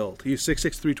really well built. He's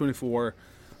 6'6", 324,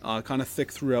 kind of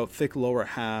thick throughout, thick lower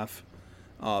half,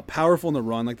 powerful in the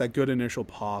run, like that good initial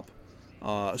pop,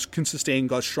 can sustain,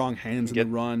 got strong hands in the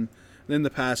run. And then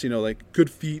the pass, good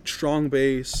feet, strong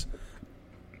base,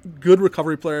 good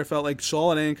recovery player. I felt like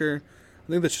solid anchor.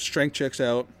 I think the strength checks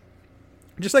out.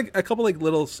 Just like a couple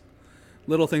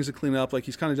little things to clean up. Like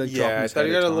he's kind of dropping his head. I thought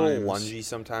he got a little lungy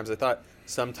sometimes. I thought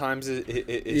sometimes his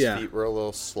feet were a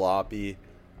little sloppy.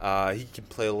 He can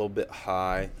play a little bit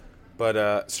high,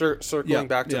 but circling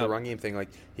back to the run game thing, like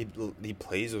he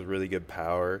plays with really good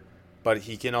power. But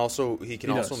he can also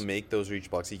does. make those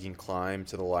reach blocks. He can climb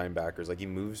to the linebackers. Like, he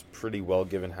moves pretty well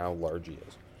given how large he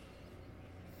is.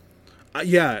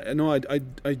 Yeah, no, I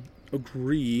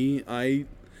agree. I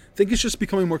think it's just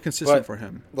becoming more consistent for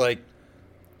him. Like,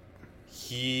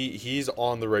 he's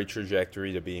on the right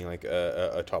trajectory to being like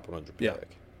a top 100 pick. Yeah.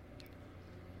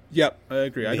 Yep, I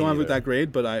agree. I don't have it either. that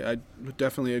grade, but I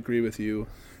definitely agree with you.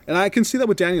 And I can see that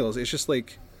with Daniels. It's just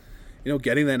like,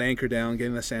 getting that anchor down,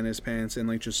 getting the sand in his pants, and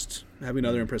like just having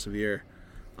another impressive year.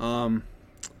 Do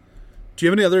you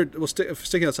have any other? Well,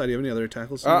 sticking outside, do you have any other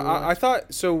tackles? I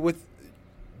thought so with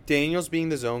Daniels being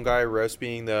the zone guy, Rouse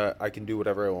being the I can do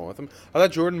whatever I want with him. I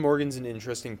thought Jordan Morgan's an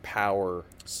interesting power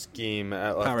scheme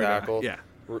at left Power guy, tackle. yeah.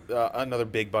 Another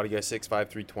big body guy, 6'5",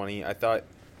 320. I thought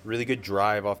really good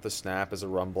drive off the snap as a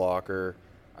run blocker.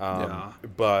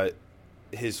 But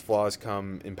his flaws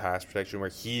come in pass protection where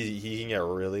he can get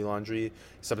really laundry.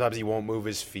 Sometimes he won't move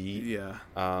his feet. Yeah.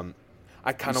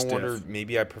 I kind of wonder,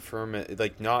 maybe I prefer him,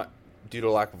 like, not due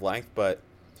to lack of length, but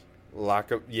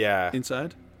lack of,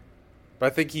 Inside? But I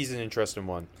think he's an interesting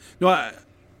one. No,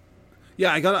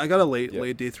 I got a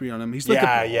late day 3 on him. He's like a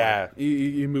baller. Yeah.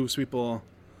 He moves people.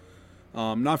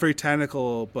 Not very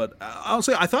technical, but I'll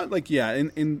say I thought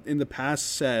in the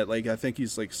past set, like, I think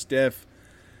he's like stiff,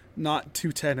 not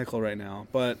too technical right now,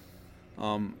 but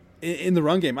in the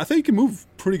run game, I think he can move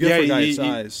pretty good for a guy his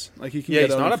size. Like, he can get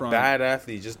he's out not in a front. bad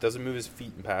athlete. He just doesn't move his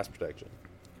feet in pass protection.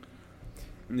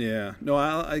 Yeah. No,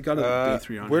 I got a day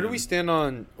 3 on him. Where do we stand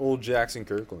on old Jackson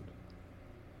Kirkland?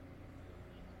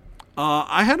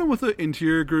 I had him with the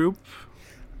interior group.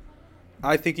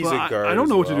 I think he's But a guard. I don't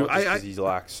know what to do. Because he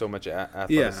lacks so much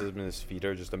athleticism and his feet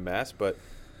are just a mess. But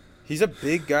he's a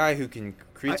big guy who can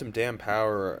create some damn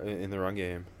power in the run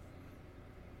game.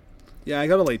 Yeah, I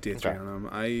got a late day 3 on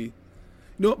him.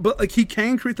 But like, he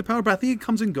can create the power, but I think it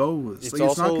comes and goes. It's like,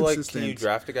 also it's not like, consistent. can you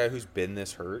draft a guy who's been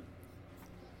this hurt?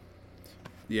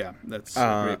 Yeah, that's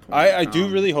a great point. I do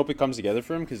really hope it comes together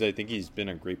for him because I think he's been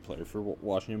a great player for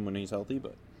Washington when he's healthy.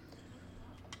 But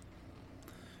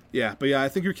I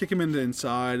think you're kicking him into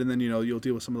inside, and then you'll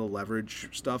deal with some of the leverage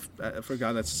stuff for a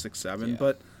guy that's 6'7". Yeah.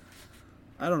 But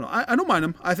I don't know. I don't mind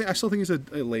him. I still think he's a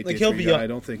late Like, day he'll 3 be guy. on- I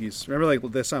don't think he's. Remember,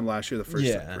 like, this time last year, the first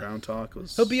Yeah. round talk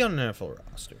was. He'll be on an NFL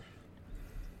roster.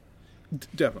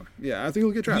 Definitely. Yeah, I think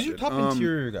he'll get drafted. Who's your top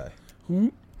interior guy?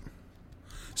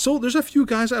 So there's a few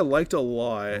guys I liked a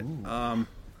lot.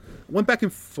 Went back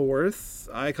and forth.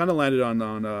 I kind of landed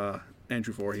on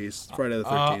Andrew Voorhees, Friday the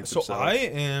 13th. So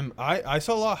himself. I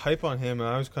saw a lot of hype on him, and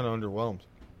I was kind of underwhelmed.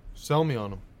 Sell me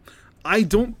on him. I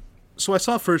don't. So I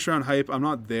saw first round hype. I'm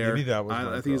not there. Maybe that was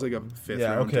my I think he's like a problem. fifth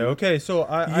Yeah, round. okay. So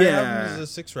I have him Yeah. as a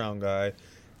 6th-round guy,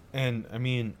 and I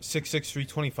mean 6'6",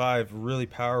 325, really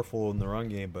powerful in the run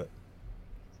game, but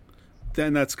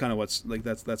Then that's kind of what's like.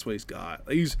 That's what he's got.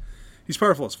 Like, he's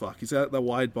powerful as fuck. He's got that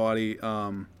wide body.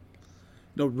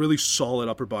 Really solid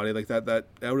upper body, like that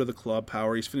out of the club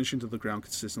power. He's finishing to the ground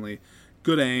consistently.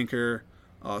 Good anchor,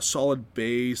 solid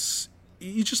base.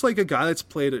 He's just like a guy that's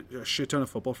played a shit ton of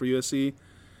football for USC.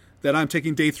 That I'm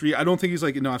taking day 3. I don't think he's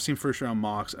like, I've seen first round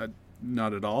mocks,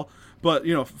 not at all. But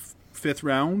 5th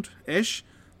round ish,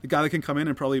 the guy that can come in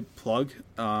and probably plug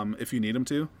if you need him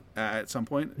to at some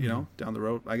point, down the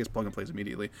road. I guess plug and plays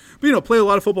immediately, but play a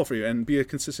lot of football for you and be a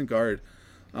consistent guard,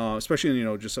 especially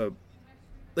in just a.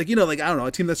 I don't know,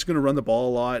 a team that's going to run the ball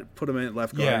a lot, put him in at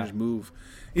left guard and just move.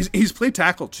 He's played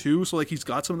tackle too, so like he's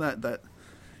got some of that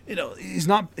he's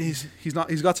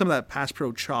got some of that pass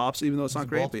pro chops, even though it's not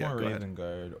great. But Baltimore go ahead. Raven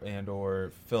guard and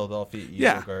or Philadelphia Eagle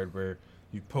Yeah. guard, where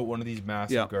you put one of these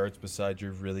massive guards beside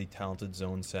your really talented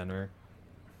zone center.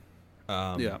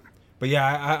 But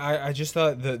yeah, I just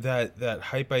thought that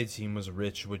hype I team was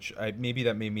rich, which maybe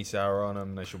that made me sour on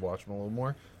him, and I should watch him a little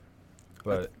more.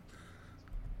 But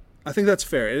I think that's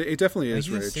fair. It definitely is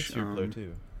he's a rich. 6-year player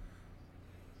too,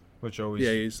 which always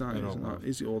He's I not. don't love.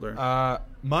 He's older.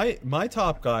 My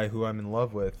top guy who I'm in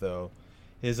love with though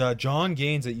is John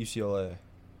Gaines at UCLA.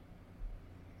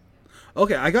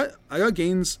 Okay, I got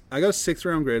Gaines. I got a 6th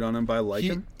round grade on him, but I like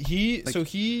him. He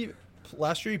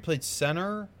last year he played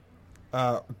center,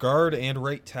 guard, and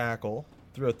right tackle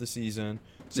throughout the season.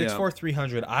 6'4",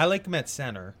 300. I like him at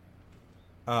center.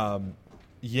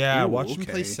 I watched him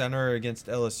play center against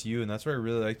LSU, and that's where I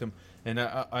really liked him. And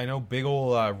I know big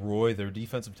ol' Roy, their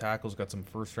defensive tackles, got some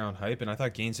first-round hype, and I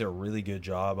thought Gaines did a really good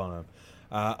job on him.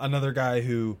 Another guy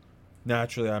who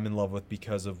naturally I'm in love with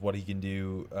because of what he can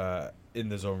do in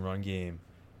the zone run game.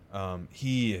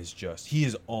 He is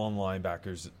on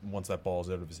linebackers once that ball's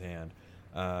out of his hand.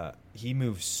 He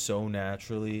moves so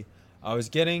naturally. I was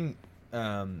getting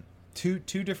two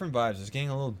different vibes. I was getting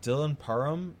a little Dylan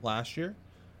Parham last year,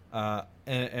 and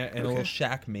a little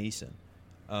Shaq Mason.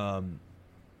 And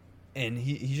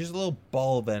he's just a little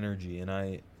ball of energy, and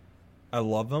I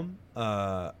love him.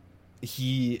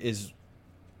 He is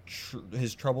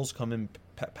his troubles come in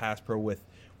pass pro with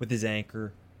his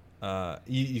anchor.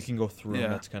 You can go through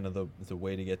him. That's kind of the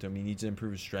way to get to him. He needs to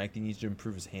improve his strength. He needs to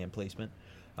improve his hand placement.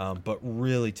 But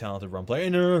really talented run player,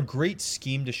 and a great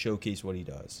scheme to showcase what he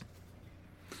does.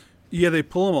 Yeah, they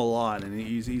pull him a lot, and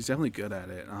he's definitely good at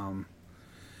it.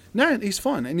 No, he's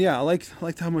fun, and yeah, I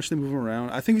like how much they move him around.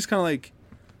 I think he's kind of like,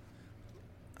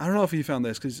 I don't know if you found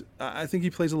this, because I think he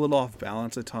plays a little off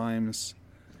balance at times,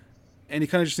 and he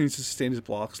kind of just needs to sustain his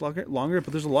blocks longer.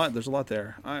 But there's a lot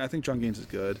there. I think John Gaines is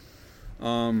good.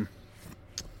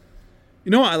 You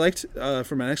know what I liked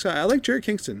for my next guy? I like Jared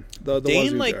Kingston. The Dane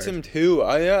Wazoo liked guard. him too.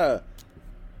 I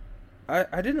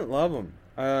didn't love him.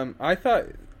 I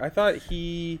thought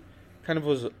he kind of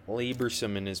was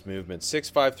laborsome in his movement.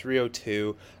 6'5",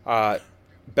 302.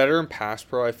 Better in pass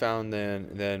pro, I found,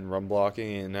 than run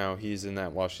blocking, and now he's in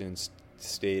that Washington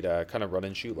State kind of run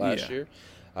and shoot last year.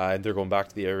 And they're going back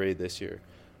to the air raid this year.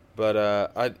 But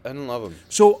I didn't love him.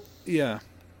 So yeah,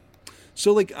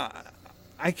 so like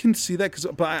I can see that,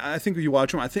 but I think when you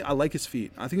watch him, I like his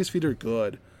feet. I think his feet are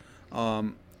good,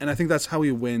 and I think that's how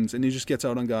he wins. And he just gets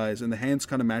out on guys, and the hands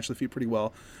kind of match the feet pretty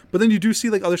well. But then you do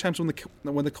see like other times when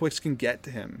the quicks can get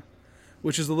to him,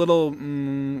 which is a little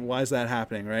why is that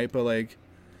happening, right? But like,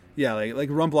 yeah, like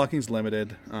run blocking is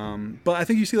limited. But I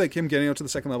think you see like him getting out to the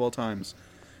second level at times.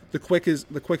 The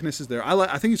quickness is there.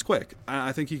 I think he's quick.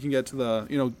 I think he can get to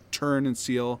the turn and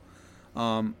seal.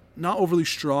 Not overly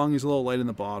strong. He's a little light in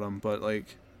the bottom, but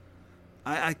like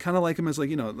I kind of like him as like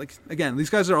again, these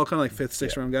guys are all kind of like 5th,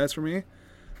 6th round guys for me.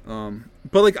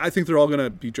 But like I think they're all gonna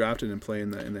be drafted and play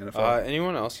in the NFL.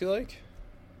 Anyone else you like?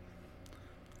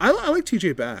 I like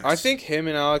TJ Bass. I think him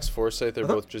and Alex Forsyth are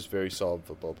both just very solid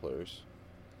football players.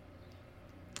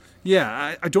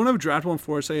 Yeah, I don't have a draftable on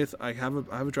Forsyth. I have a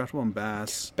draftable on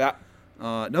Bass.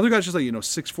 Another guy's just like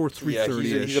 6'4", 330.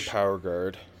 Yeah, he's a power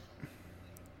guard.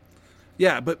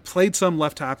 Yeah, but played some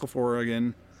left tackle for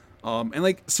Oregon, and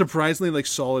like surprisingly like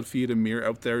solid feet and mirror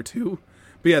out there too.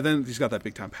 But yeah, then he's got that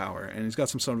big time power, and he's got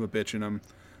some son of a bitch in him.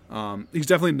 He's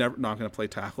definitely not going to play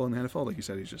tackle in the NFL, like you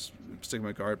said. He's just sticking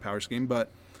with guard power scheme, but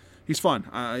he's fun.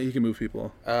 He can move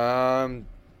people. Want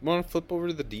to flip over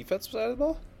to the defensive side of the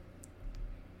ball?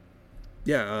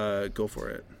 Yeah, go for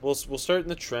it. We'll start in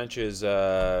the trenches.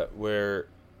 Where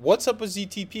what's up with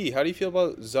ZTP? How do you feel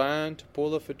about Zion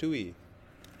Tupola-Fatui?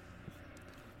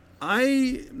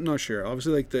 I'm not sure.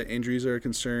 Obviously, like the injuries are a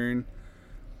concern.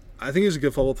 I think he's a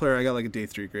good football player. I got like a day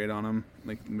 3 grade on him,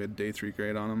 like mid day 3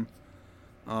 grade on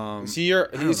him. Is he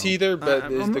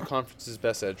the conference's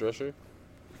best edge rusher?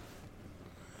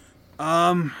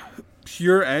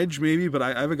 Pure edge maybe, but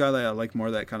I have a guy that I like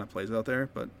more that kind of plays out there,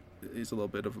 but he's a little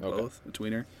bit of both, a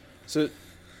tweener. So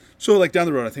like down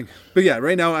the road, I think. But yeah,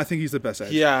 right now I think he's the best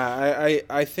edge. Yeah,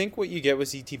 I think what you get with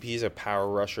ZTP is a power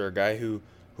rusher, a guy who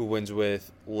wins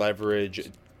with leverage,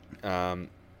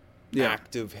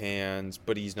 active hands,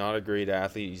 but he's not a great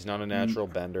athlete. He's not a natural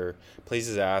bender. Plays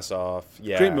his ass off.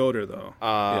 Yeah, great motor though.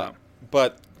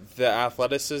 But the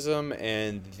athleticism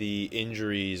and the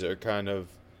injuries are kind of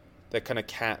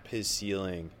cap his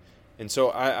ceiling. And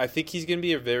so I think he's going to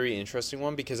be a very interesting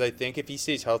one, because I think if he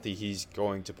stays healthy, he's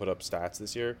going to put up stats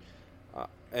this year.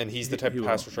 And he's the type of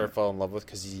pass rusher I fall in love with,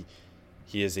 because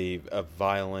he is a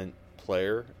violent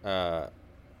player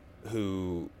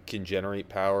who can generate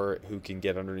power, who can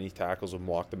get underneath tackles and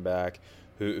walk them back,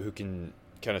 who can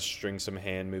kind of string some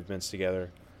hand movements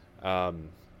together.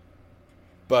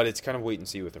 But it's kind of wait and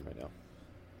see with him right now.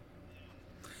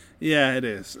 Yeah, it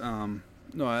is.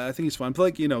 No, I think he's fun. But,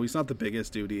 like, he's not the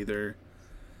biggest dude either.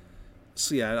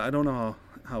 So, yeah, I don't know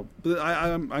how but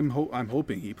I'm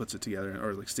hoping he puts it together,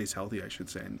 or, like, stays healthy, I should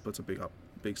say, and puts a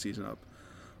big season up.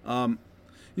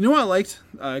 You know what I liked?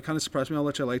 It kind of surprised me how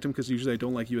much I liked him, because usually I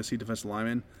don't like USC defensive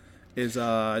linemen, is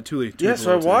Tuli. Yeah,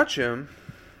 so I watch him,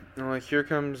 and, like, here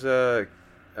comes the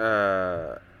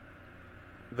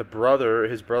brother.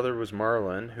 His brother was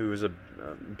Marlon, who was a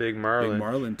big Marlon. Big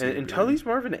Marlon, too. And Tully's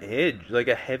more of an edge, like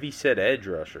a heavy-set edge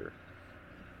rusher.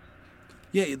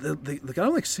 Yeah, the guy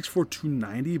like 6'4",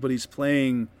 290, but he's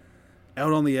playing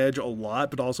out on the edge a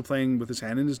lot, but also playing with his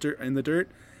hand in the dirt.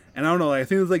 And I don't know, I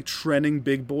think it's like trending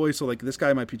big boy, so like this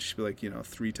guy might just be like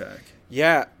 3-tech.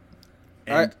 Yeah,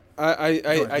 and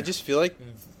I just feel like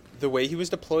the way he was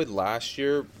deployed last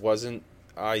year wasn't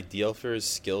ideal for his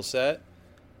skill set.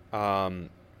 And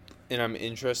I'm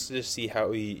interested to see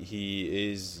how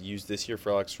he is used this year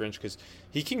for Alex Grinch, because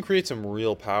he can create some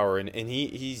real power, and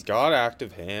he's got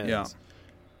active hands. Yeah.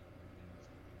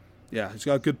 Yeah, he's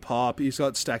got good pop. He's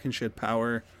got stacking shit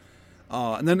power.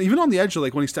 And then even on the edge,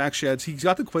 like when he stacks sheds, he's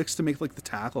got the quicks to make like the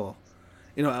tackle.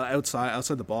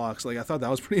 Outside the box. Like I thought that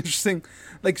was pretty interesting.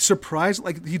 Like surprised,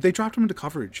 like they dropped him into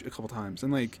coverage a couple times,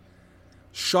 and like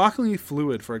shockingly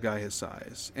fluid for a guy his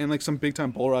size, and like some big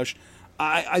time bull rush.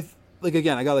 I like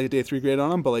again, I got like a day 3 grade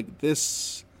on him, but like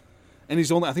this, and I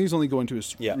think he's only going to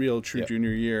his real true junior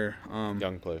year.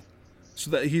 Young player.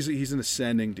 So that he's an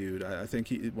ascending dude. I think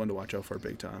he one to watch out for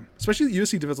big time. Especially the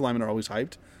USC defensive linemen are always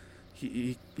hyped.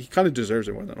 He kind of deserves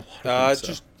it more than a lot of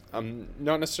people. I'm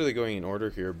not necessarily going in order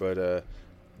here, but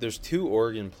there's 2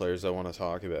 Oregon players I want to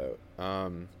talk about.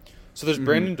 So there's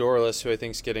Brandon Dorlus, who I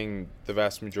think is getting the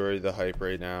vast majority of the hype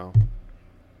right now.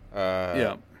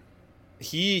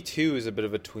 He too is a bit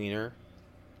of a tweener.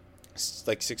 It's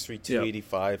like 6'3",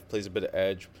 285, plays a bit of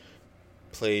edge,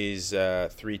 plays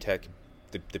 3 tech.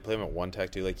 They play him at 1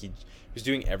 tech too. Like he was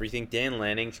doing everything. Dan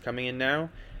Lanning's coming in now,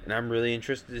 and I'm really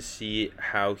interested to see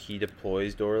how he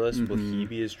deploys Dorlus. Will he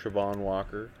be his Travon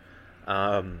Walker?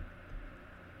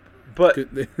 But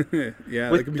with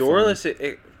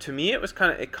Dorlus, to me it was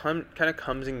kind of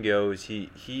comes and goes.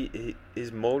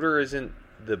 His motor isn't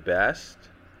the best.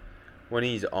 When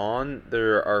he's on,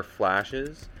 there are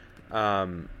flashes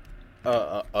of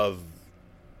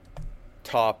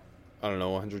top, I don't know,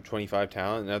 125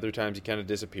 talent, and other times he kind of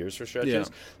disappears for stretches.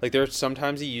 Yeah. Like there are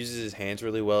sometimes he uses his hands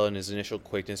really well and his initial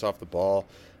quickness off the ball.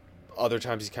 Other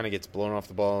times he kind of gets blown off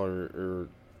the ball or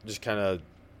just kind of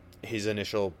his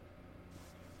initial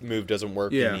move doesn't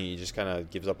work and he just kind of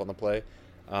gives up on the play.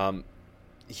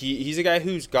 He's a guy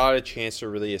who's got a chance to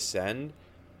really ascend,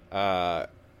 and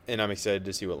I'm excited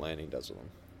to see what Lanning does with him.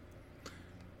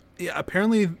 Yeah,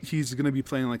 apparently he's going to be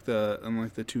playing in the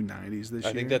 290s this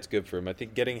year. I think that's good for him. I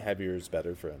think getting heavier is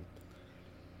better for him.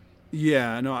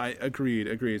 Yeah, no, I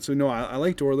agreed. So no, I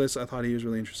like Dorlus. I thought he was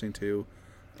really interesting too.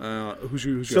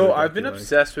 So I've been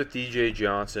obsessed with DJ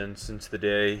Johnson since the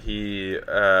day he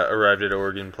arrived at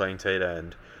Oregon playing tight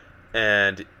end,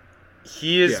 and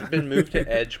he has been moved to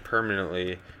edge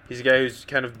permanently. He's a guy who's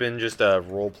kind of been just a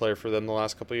role player for them the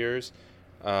last couple of years.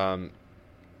 He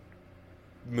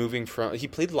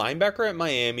played linebacker at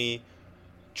Miami,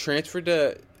 transferred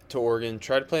to Oregon,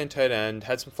 tried to play in tight end,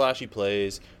 had some flashy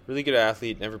plays, really good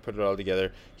athlete, never put it all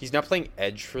together. He's now playing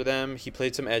edge for them. He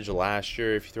played some edge last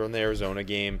year. If you throw in the Arizona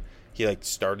game, he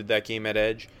started that game at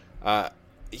edge. The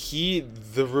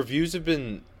reviews have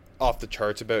been off the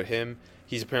charts about him.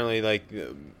 He's apparently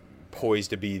poised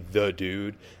to be the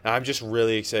dude. And I'm just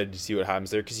really excited to see what happens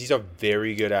there because he's a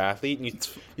very good athlete. And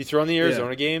you throw in the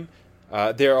Arizona game.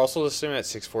 They're also listed him at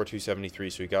 6'4", 273,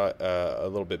 so he got a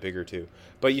little bit bigger too.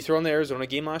 But you throw in the Arizona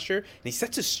game last year, and he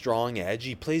sets a strong edge.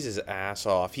 He plays his ass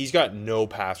off. He's got no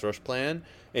pass rush plan,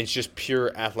 and it's just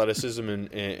pure athleticism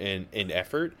and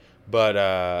effort. But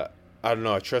I don't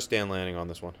know. I trust Dan Lanning on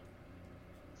this one.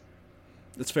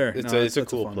 It's fair. It's a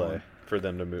cool play for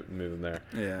them to move him there.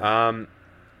 Yeah.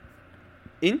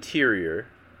 Interior,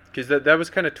 because that was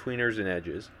kind of tweeners and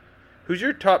edges. Who's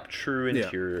your top true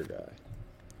interior guy?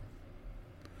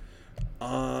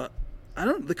 I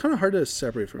don't. They're kind of hard to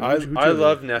separate from. I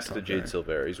love Nesta Jade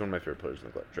Silvera. He's one of my favorite players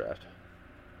in the draft.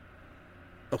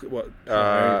 Okay, what?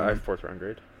 I have 4th round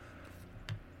grade.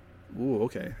 Ooh,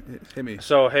 okay. Hit me.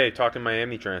 So hey, talking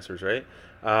Miami transfers, right?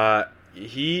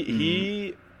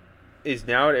 He is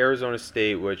now at Arizona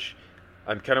State, which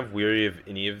I'm kind of weary of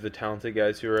any of the talented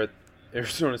guys who are at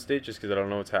Arizona State just because I don't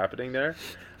know what's happening there.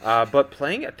 But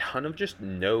playing a ton of just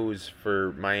nose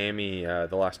for Miami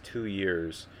the last 2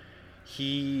 years.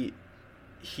 He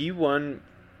won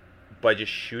by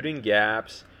just shooting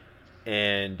gaps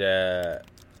and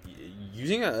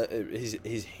using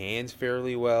his hands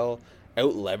fairly well,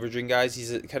 out leveraging guys.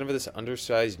 He's kind of this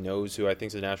undersized nose who I think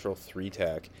is a natural 3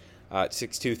 tech,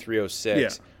 6'2",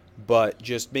 306, but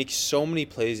just makes so many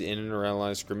plays in and around the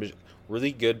line of scrimmage.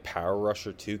 Really good power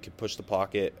rusher too, can push the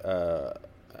pocket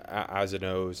as a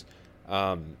nose.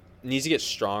 Needs to get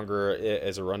stronger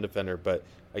as a run defender, but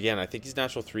again, I think he's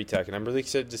natural 3 tech, and I'm really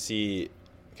excited to see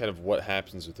kind of what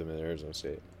happens with him in Arizona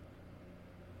State.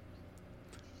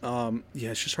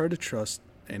 It's just hard to trust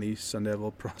any Sun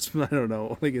Devil prospect. I don't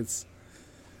know. It's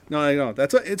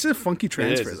a funky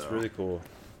transfer. It is. It's really cool.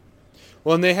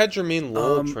 Well, and they had Jermaine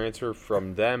Lowell transfer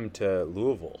from them to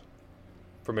Louisville,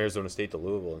 from Arizona State to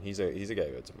Louisville, and he's a guy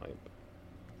who had some hype.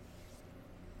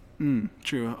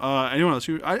 True. Anyone else?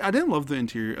 I didn't love the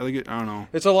interior. I don't know.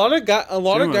 It's a lot of guys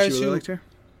really who liked her?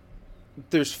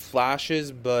 There's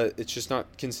flashes, but it's just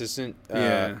not consistent.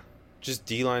 Just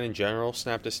D-line in general,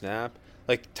 snap to snap.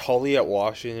 Like Tully at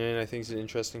Washington, I think is an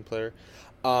interesting player.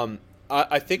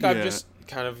 I think I've just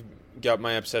kind of got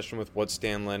my obsession with what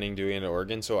Stan Lanning doing at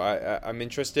Oregon. So I'm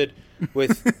interested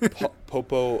with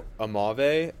Popo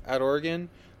Amave at Oregon,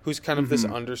 who's kind of this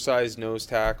undersized nose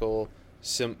tackle,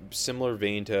 similar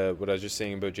vein to what I was just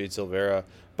saying about Jade Silvera.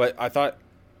 But I thought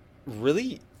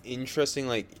really interesting,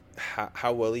 like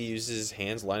how well he uses his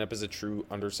hands, line up as a true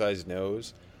undersized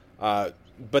nose.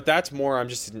 But that's more. I'm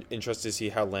just interested to see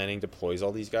how Lanning deploys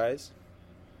all these guys.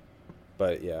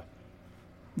 But yeah.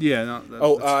 Yeah.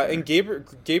 No. And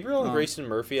Gabriel and Grayson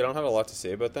Murphy. I don't have a lot to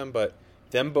say about them, but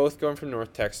them both going from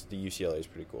North Texas to UCLA is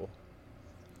pretty cool.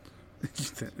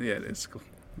 Yeah, it is cool.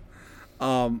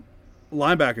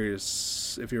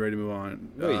 Linebackers, if you're ready to move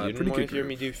on. Wait, you didn't want to hear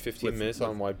me do 15 minutes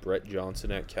on why Brett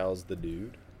Johnson at Cal's the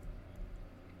dude?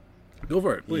 Go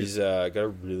for it, please. He's got a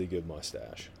really good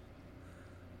mustache.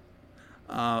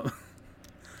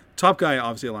 Top guy,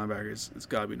 obviously, at linebackers, it's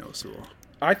got to be Noah Sewell.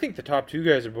 I think the top two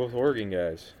guys are both Oregon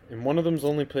guys, and one of them's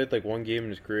only played like one game in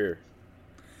his career.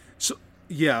 So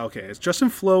yeah, okay. It's Justin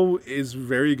Flo is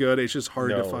very good. It's just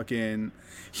hard to fucking.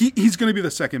 He's going to be the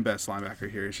second best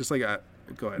linebacker here. It's just like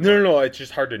go ahead. No. It's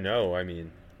just hard to know. I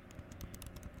mean,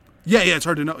 yeah. It's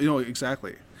hard to know. You know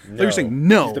exactly. No, like you're saying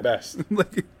no. He's the best.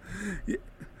 Like,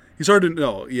 he's hard to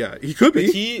know. Yeah, he could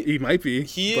be. He might be.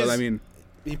 I mean.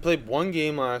 He played one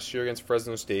game last year against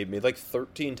Fresno State, made like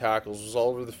 13 tackles, was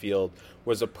all over the field,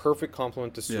 was a perfect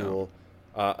complement to Sewell,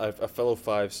 a fellow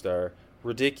 5-star,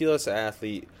 ridiculous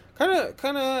athlete.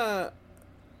 Kind of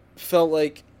felt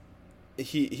like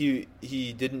he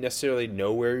didn't necessarily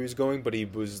know where he was going, but he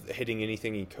was hitting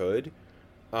anything he could.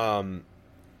 And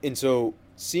so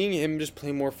seeing him just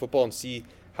play more football and see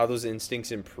how those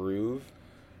instincts improve.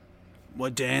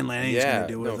 What Dan Lanning's going to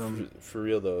do with him. For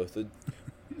real, though.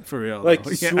 For real. Like,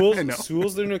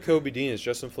 Sewell's their Nakobe Dean. Is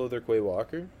Justin Flo their Quay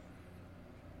Walker?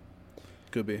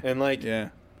 Could be. And, like, yeah,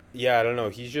 I don't know.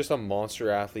 He's just a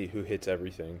monster athlete who hits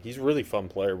everything. He's a really fun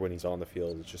player when he's on the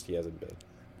field. It's just he hasn't been.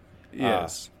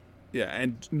 Yes. Yeah,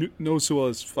 and Noah Sewell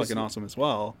is fucking awesome as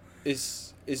well.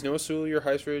 Is Noah Sewell your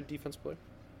highest rated defense player?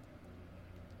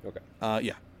 Okay.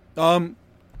 Yeah.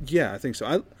 Yeah, I think so.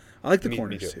 I like the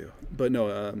corners too. But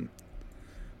no,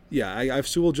 yeah, I've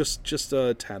Sewell just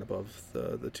a tad above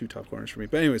the two top corners for me.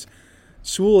 But anyways,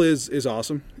 Sewell is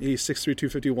awesome. He's 6'3",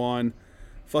 251.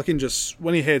 Fucking just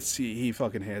when he hits, he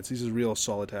fucking hits. He's a real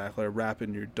solid tackler.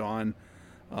 Rapid, you're done.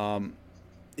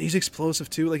 He's explosive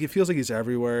too. Like it feels like he's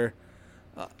everywhere.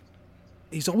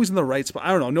 He's always in the right spot.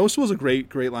 I don't know. Noah Sewell's a great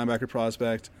linebacker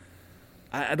prospect.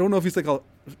 I don't know if he's like do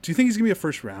you think he's gonna be a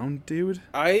first round dude?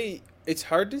 It's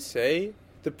hard to say.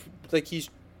 He's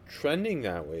trending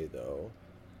that way though.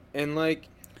 And like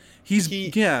there's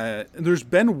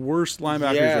been worse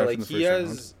linebackers in the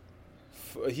first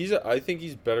round. I think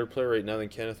he's a better player right now than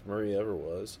Kenneth Murray ever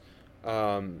was.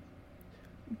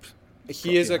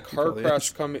 He is a car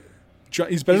crash coming.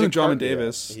 He's better than John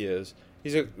Davis. Yeah,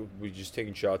 he is. We just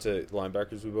taking shots at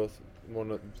linebackers. We both want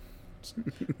to.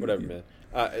 Whatever, man.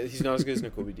 He's not as good as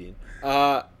Nakobe Dean.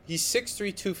 He's 6'3",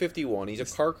 251. He's a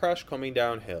car crash coming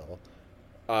downhill.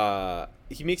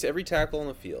 He makes every tackle on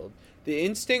the field. The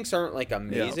instincts aren't like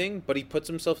amazing, but he puts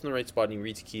himself in the right spot and he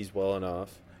reads keys well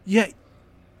enough. Yeah,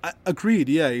 agreed.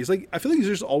 Yeah, he's like I feel like he's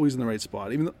just always in the right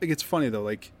spot. Even though, like it's funny though,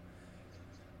 like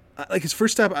his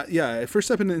first step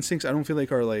into instincts I don't feel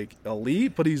like are like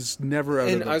elite, but he's never out.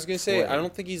 And I was gonna say I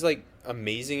don't think he's like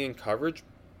amazing in coverage,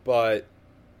 but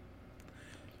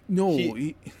no,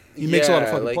 he makes a lot of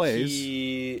fucking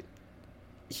plays.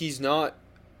 He's not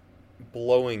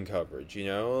blowing coverage, you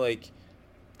know, like.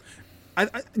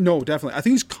 No, definitely. I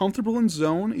think he's comfortable in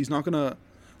zone. He's not gonna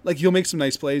he'll make some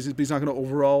nice plays, but he's not gonna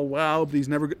overall wow. But he's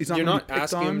not. You're not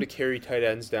asking him to carry tight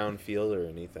ends downfield or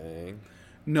anything.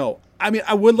 No, I mean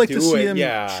I would like to see him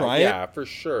try it. Yeah, for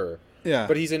sure. Yeah,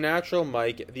 but he's a natural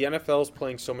Mike. The NFL is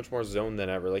playing so much more zone than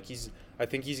ever. Like I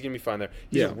think he's gonna be fine there.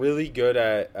 He's really good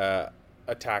at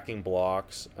attacking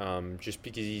blocks. Just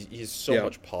because he's so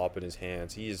much pop in his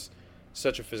hands. He is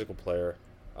such a physical player.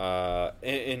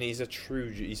 And he's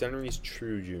he's entering his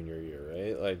true junior year,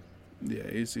 right? Like, yeah,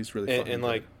 he's really fun. And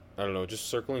like, I don't know, just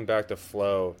circling back to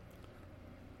Flo,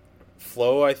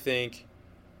 I think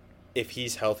if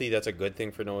he's healthy, that's a good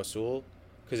thing for Noah Sewell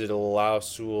because it'll allow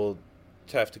Sewell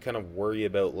to have to kind of worry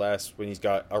about less when he's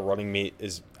got a running mate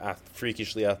is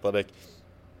freakishly athletic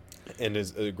and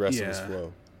as aggressive as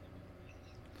Flo.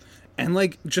 And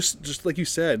like just like you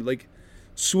said, like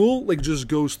Sewell just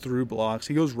goes through blocks.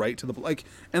 He goes right to the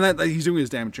and that he's doing his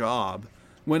damn job.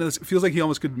 When it feels like he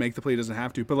almost could make the play, he doesn't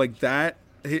have to. But like that,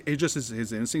 it just is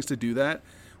his instincts to do that.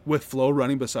 With Flo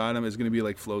running beside him is going to be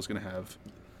like Flo's going to have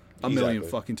a million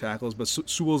fucking tackles. But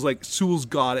Sewell's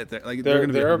got it there. Like they're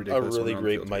a really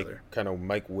great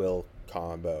Mike Will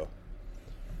combo.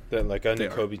 Then like under They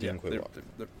are. Kobe Yeah, Dinwiddie.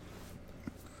 they're-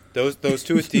 Those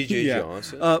two with DJ Yeah.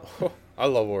 Johnson. I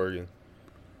love Oregon.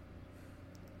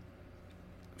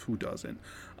 who doesn't?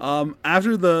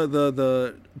 After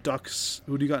the Ducks,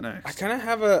 who do you got next? I kind of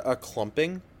have a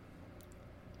clumping.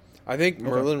 I think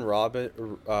Merlin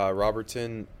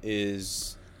Robertson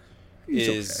is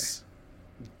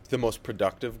the most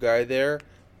productive guy there.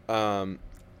 For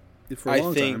a I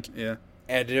long think time. Yeah.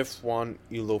 Edith Juan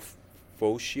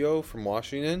Ilofosio from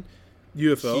Washington.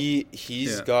 UFO.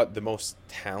 He's got the most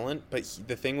talent, but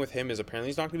the thing with him is apparently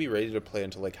he's not going to be ready to play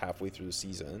until like halfway through the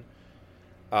season.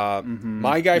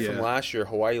 My guy from last year,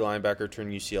 Hawaii linebacker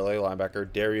turned UCLA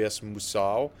linebacker, Darius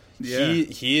Musau. Yeah.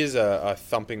 He is a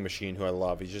thumping machine who I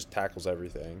love. He just tackles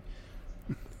everything.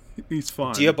 He's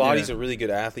fun. Diabate's yeah. a really good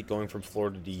athlete going from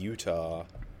Florida to Utah.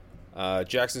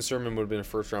 Jackson Sermon would have been a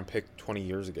first-round pick 20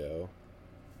 years ago.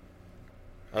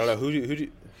 I don't know. Who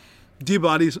do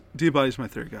Diabate's my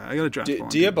third guy. I got to draft one.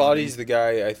 Diabate's the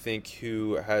guy I think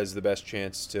who has the best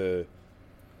chance to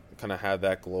kind of have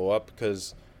that glow up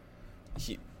because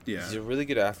he's a really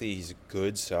good athlete. He's a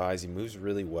good size. He moves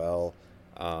really well.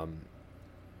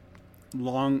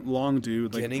 Long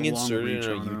dude. Like Getting the long inserted reach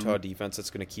in a on him. Utah defense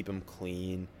that's going to keep him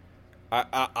clean.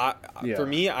 Yeah. For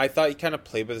me, I thought he kind of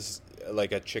played with his,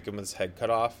 like a chicken with his head cut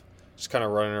off, just kind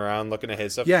of running around looking to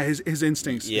hit stuff. Yeah, his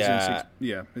instincts. Yeah.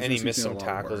 His And he instincts missed need a some lot of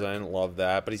tackles. work. I didn't love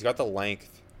that, but he's got the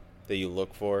length that you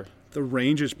look for. The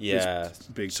range is Yeah.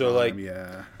 big So, time. like,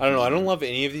 yeah. I don't know. I don't love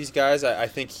any of these guys. I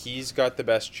think he's got the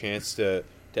best chance to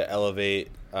elevate.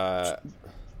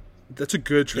 That's a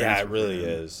good transfer. Yeah, it really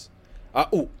is. I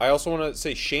also want to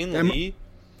say Shane Lee,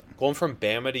 going from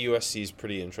Bama to USC is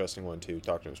pretty interesting one too.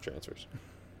 Talking to his transfers.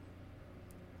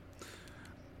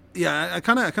 Yeah, I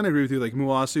kind of agree with you. Like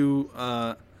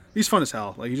Muasu, he's fun as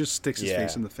hell. Like he just sticks his Yeah.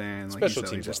 face in the fan. Like Special you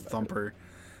said, teams he's just love that. thumper.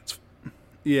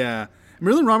 Yeah,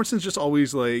 Merlin Robertson's just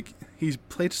always like he's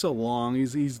played so long.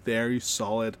 He's there. He's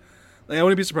solid. Like I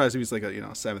wouldn't be surprised if he's like a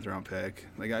 7th round pick.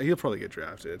 Like he'll probably get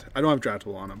drafted. I don't have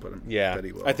draftable on him, but I bet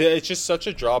he will. I think it's just such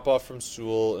a drop off from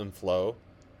Sewell and Flo,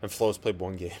 and Flo's played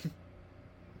one game.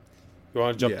 You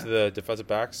want to jump to the defensive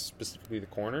backs, specifically the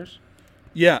corners?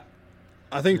 Yeah,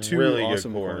 I think two really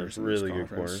awesome good corners, in this really good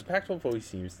conference. corners. Pac-12 always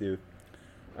seems to,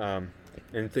 and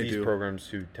They these do. programs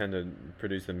who tend to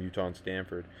produce them, Utah and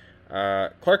Stanford.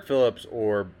 Clark Phillips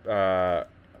or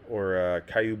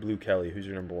Caillou Blue Kelly. Who's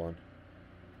your number one?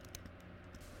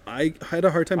 I had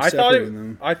a hard time I separating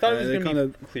them. thought it was going to kinda-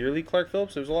 be clearly Clark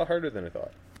Phillips. It was a lot harder than I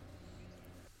thought.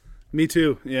 Me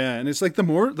too. Yeah, and it's like the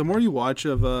more you watch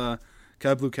of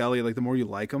Cab Blue Kelly, like the more you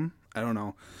like him. I don't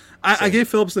know. I gave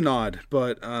Phillips the nod,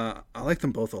 but I like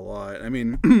them both a lot. I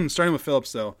mean, starting with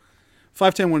Phillips though,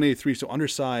 5'10", 183, so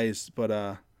undersized,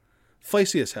 but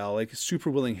feisty as hell. Like super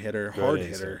willing hitter, hard Good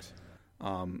hitter.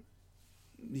 instinct.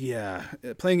 Yeah,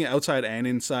 playing outside and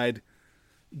inside.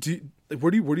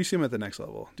 Where do you see him at the next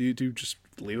level? Do you just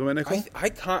leave him at nickel? I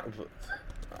can't.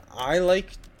 I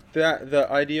like the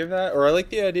idea of that, or I like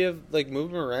the idea of like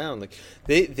moving around. Like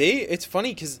they it's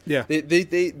funny because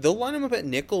they'll line him up at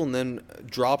nickel and then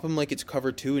drop him like it's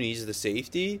cover 2 and he's the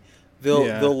safety.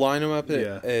 They'll line him up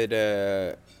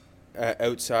at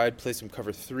outside, play some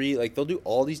cover 3. Like they'll do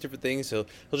all these different things. So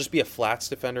he'll just be a flats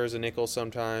defender as a nickel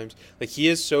sometimes. Like he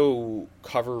is so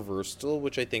cover versatile,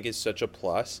 which I think is such a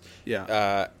plus.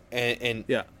 Yeah. And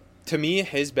yeah. To me,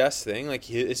 his best thing, like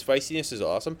his feistiness is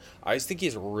awesome. I just think he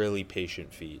has really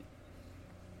patient feet.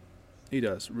 He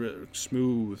does.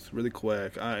 Smooth, really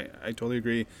quick. I totally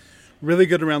agree. Really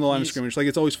good around the line of scrimmage. Like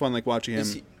it's always fun, like watching him,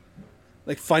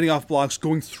 like fighting off blocks,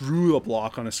 going through a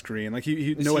block on a screen. Like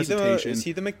he no hesitation. Is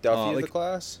he the McDuffie of the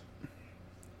class?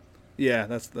 Yeah,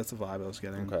 that's the vibe I was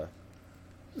getting. Okay,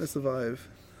 that's the vibe.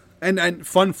 And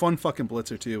fun fucking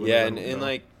blitzer too. Yeah, and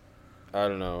like I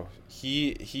don't know.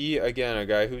 He again, a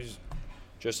guy who's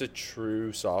just a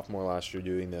true sophomore last year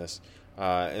doing this,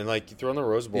 and like you throw in the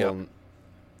Rose Bowl, and,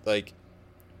 like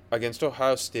against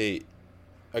Ohio State,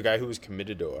 a guy who was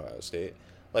committed to Ohio State.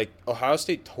 Like Ohio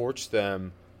State torched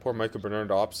them. Poor Michael Bernard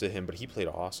opposite him, but he played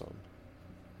awesome.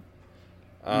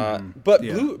 But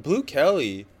Blue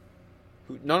Kelly,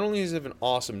 who not only does he have an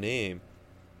awesome name,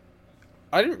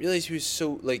 I didn't realize he was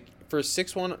so like for a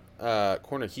 6'1"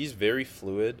 corner. He's very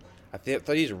fluid. I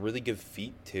thought he has really good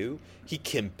feet too. He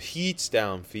competes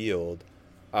downfield.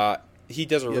 He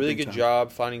does a really good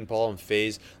job finding ball in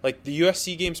phase. Like the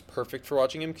USC game's perfect for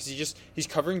watching him because he's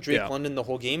covering Drake London the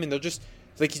whole game, and they're just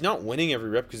like he's not winning every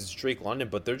rep because it's Drake London,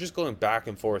 but they're just going back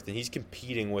and forth, and he's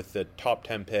competing with the top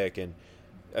 10 pick. And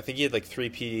I think he had like 3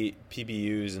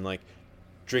 PBUs, and like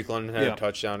Drake London had a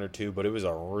touchdown or 2, but it was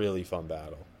a really fun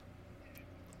battle.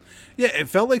 Yeah, it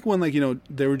felt like when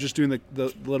they were just doing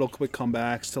the little quick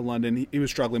comebacks to London, he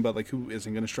was struggling, but who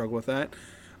isn't going to struggle with that?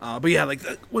 But yeah,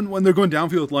 when they're going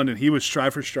downfield with London, he was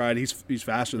stride for stride. He's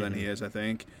faster than he is, I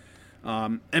think,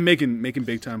 and making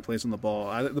big time plays on the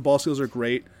ball. The ball skills are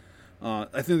great.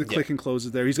 I think the click and close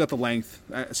is there. He's got the length,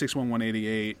 6'1",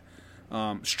 188.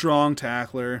 Strong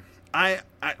tackler.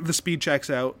 The speed checks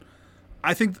out.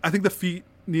 I think the feet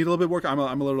need a little bit of work. I'm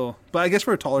a little, but I guess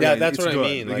for a taller guy, that's what I good.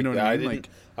 mean. You know what I mean?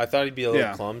 I thought he'd be a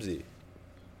little clumsy.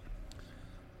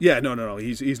 Yeah, no.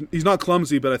 He's not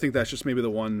clumsy, but I think that's just maybe the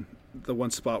one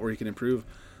spot where he can improve.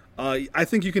 I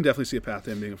think you can definitely see a path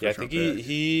to him being a first round pick. I think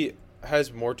he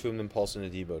has more to him than Paulson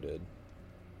Adebo did.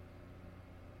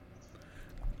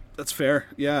 That's fair.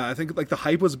 Yeah, I think the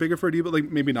hype was bigger for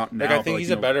Adebo. Maybe not now. I think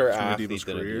he's a better athlete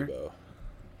than Adebo.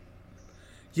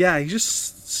 Yeah, he's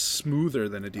just smoother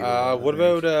than Adebo. What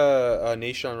about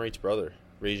Nahshon Wright's brother,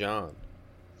 Rajon?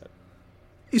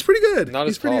 He's pretty good. Not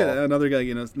he's as pretty tall. good. Another guy,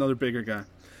 another bigger guy.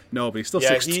 No, but he's still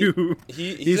 6'2".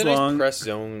 He's a long. nice press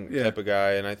zone type of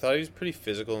guy, and I thought he was pretty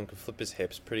physical and could flip his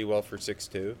hips pretty well for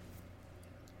 6'2".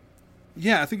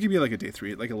 Yeah, I think he'd be like a day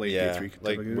 3, like a late day 3.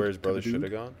 Like where his brother should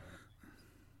have gone.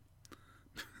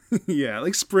 Yeah,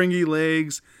 like springy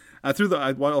legs. I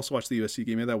also watched the USC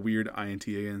game. He had that weird INT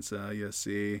against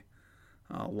USC.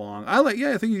 Long.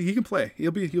 I think he can play.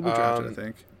 He'll be drafted. I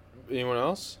think. Anyone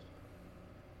else?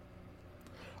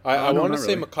 I want to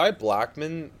say really. Mekhi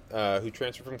Blackman, who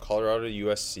transferred from Colorado to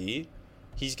USC.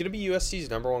 He's going to be USC's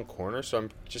number 1 corner, so I'm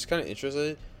just kind of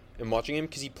interested in watching him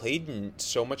because he played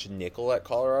so much nickel at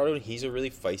Colorado, and he's a really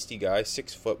feisty guy,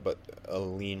 6 foot but a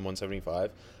lean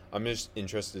 175. I'm just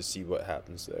interested to see what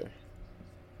happens there.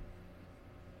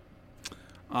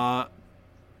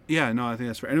 Yeah, no, I think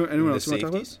that's fair. Anyone else you want to talk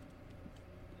about?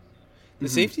 The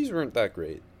safeties weren't that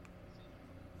great.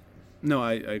 No,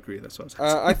 I agree. That's what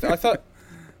I was I thought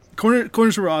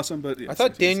corners were awesome, but I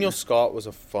thought Daniel Scott was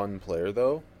a fun player,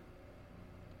 though.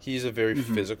 He's a very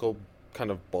physical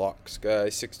kind of box guy,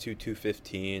 6'2",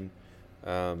 215.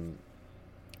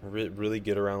 Really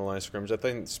good around the line of scrimmage. I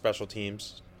think special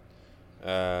teams.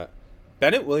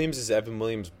 Bennett Williams is Evan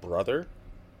Williams' brother.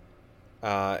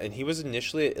 And he was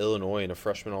initially at Illinois and a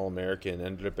freshman All-American,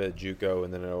 ended up at JUCO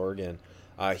and then at Oregon.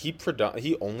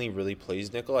 He only really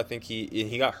plays nickel. I think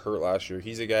he got hurt last year.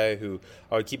 He's a guy who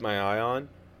I would keep my eye on.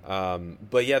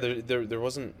 But yeah, there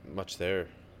wasn't much there.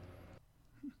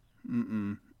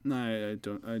 No,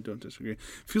 I don't disagree.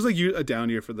 Feels like a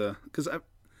down year for because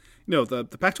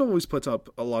the Pac-12 always puts up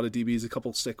a lot of DBs, a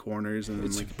couple stick corners, and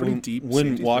It's pretty deep.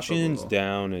 When Washington's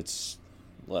down, it's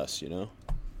less,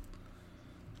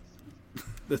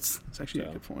 That's actually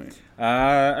a good point.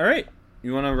 All right.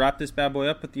 You want to wrap this bad boy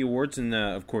up with the awards and,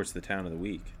 of course, the town of the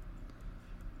week?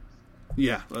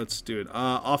 Yeah, let's do it.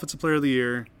 Offensive Player of the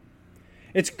Year.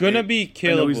 It's going to be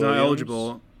Caleb I know he's Williams. not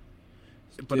eligible,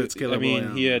 but it's Caleb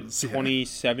Williams. He had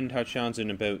 27 touchdowns in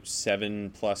about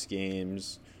 7+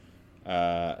 games.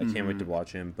 I can't wait to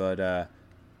watch him. But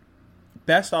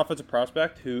best offensive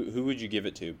prospect, who would you give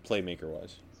it to,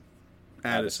 playmaker-wise?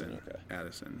 Addison. Okay.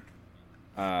 Addison.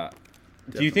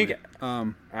 Do you think?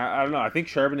 I don't know. I think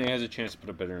Charbonnet has a chance to put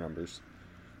up better numbers.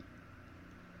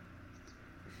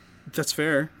 That's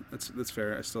fair. That's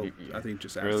fair. I think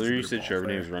just earlier you said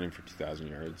Charbonnet was running for 2,000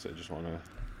 yards. I just want to.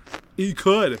 He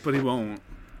could, but he won't.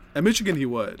 At Michigan, he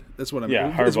would. That's what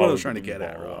that's what I was trying to get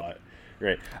at, Rob.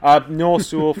 Right. Noah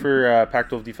Sewell for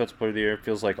Pac-12 Defensive Player of the Year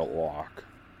feels like a lock.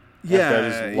 Yeah, that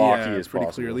is locky as pretty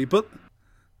possible. clearly. But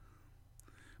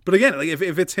again,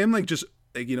 if it's him, just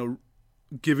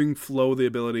giving Flo the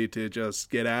ability to just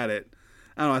get at it.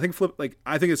 I don't know.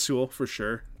 I think it's Sewell for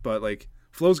sure, but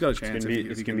Flo's got a chance.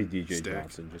 It's gonna be DJ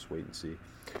Johnson. Just wait and see.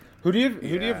 Who do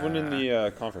you have winning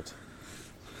the conference?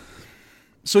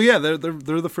 So yeah, they're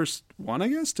the first one, I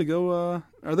guess, to go.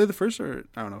 Are they the first, or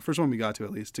I don't know, first one we got to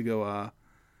at least to go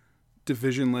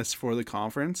divisionless for the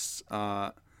conference.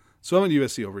 So I went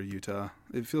USC over Utah.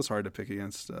 It feels hard to pick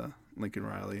against Lincoln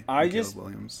Riley. Caleb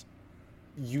Williams.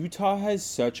 Utah has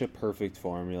such a perfect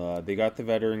formula. They got the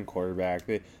veteran quarterback.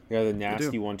 They got a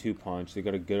nasty 1-2 punch. They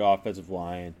got a good offensive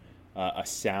line, a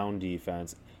sound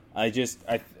defense. I just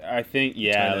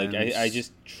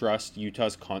trust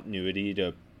Utah's continuity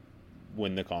to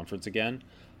win the conference again.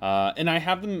 And I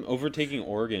have them overtaking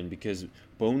Oregon because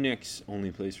Bo Nix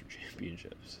only plays for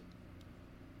championships.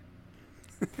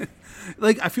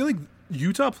 I feel like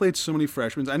Utah played so many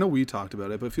freshmen. I know we talked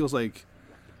about it, but it feels like,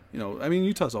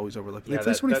 Utah's always overlooked. They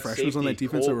played so many freshmen on that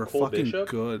defense that were fucking Bishop?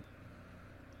 Good.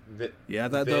 The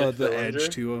edge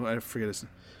too. I forget his.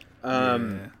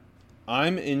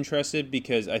 I'm interested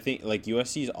because I think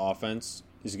USC's offense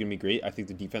is going to be great. I think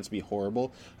the defense will be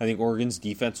horrible. I think Oregon's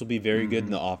defense will be very good,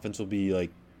 and the offense will be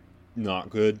like not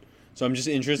good. So I'm just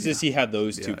interested to see how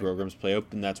those two programs play out,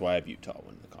 and that's why I have Utah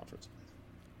winning the conference.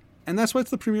 And that's why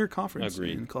it's the premier conference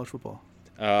Agreed. in college football.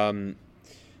 The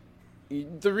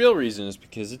real reason is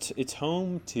because it's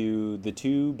home to the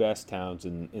two best towns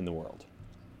in the world.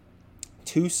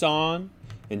 Tucson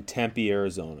and Tempe,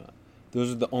 Arizona.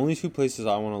 Those are the only two places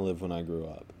I want to live when I grew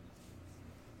up.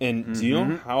 And do you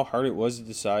know how hard it was to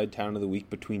decide town of the week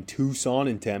between Tucson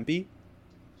and Tempe?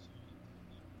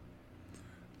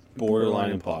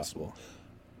 Borderline impossible.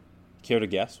 Care to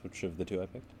guess which of the two I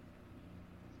picked?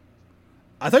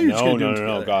 I thought you were just going to do them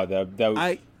No, together.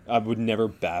 God, I would never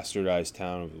bastardize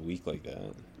town of the week like that.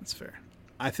 That's fair.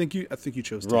 I think you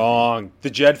chose Wrong.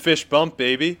 The Jedfish bump,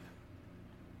 baby.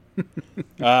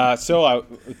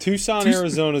 Tucson,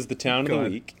 Arizona is the town of the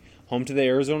week. Home to the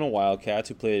Arizona Wildcats,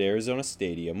 who play at Arizona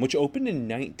Stadium, which opened in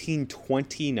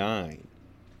 1929.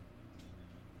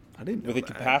 I didn't know with a that.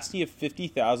 capacity of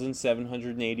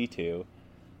 50,782. Do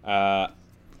you have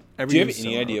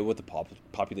any idea what the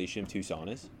population of Tucson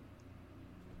is?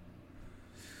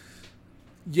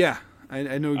 Yeah,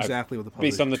 I know exactly what the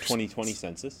population is. Based on the 2020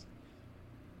 census?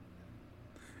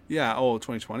 Yeah,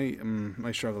 2020.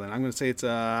 I struggle then. I'm going to say it's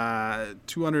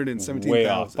 217,000. Way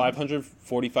off.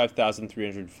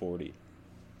 545,340.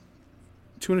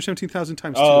 217,000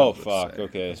 times 2. Oh, fuck.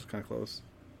 Okay. That's kind of close.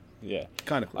 Yeah.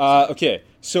 Kind of close. Okay,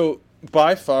 so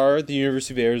by far, the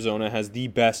University of Arizona has the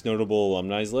best notable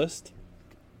alumni list.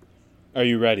 Are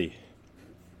you ready?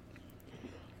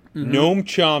 Noam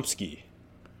Chomsky.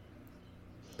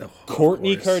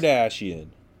 Kourtney Kardashian.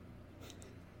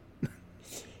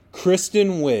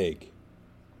 Kristen Wiig.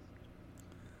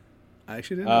 I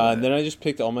actually didn't know that. And then I just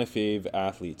picked all my fave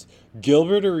athletes.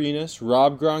 Gilbert Arenas,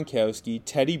 Rob Gronkowski,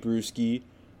 Teddy Bruschi,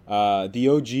 the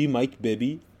OG Mike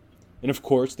Bibby, and of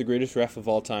course, the greatest ref of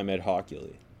all time, Ed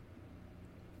Hockley.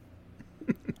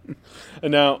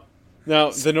 And now,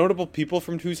 the notable people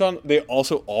from Tucson, they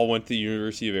also all went to the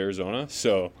University of Arizona,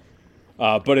 so,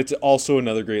 but it's also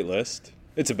another great list.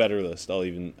 It's a better list, I'll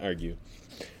even argue.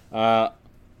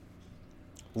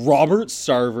 Robert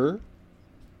Sarver,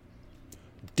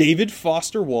 David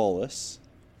Foster Wallace,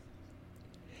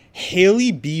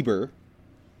 Haley Bieber,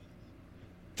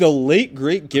 the late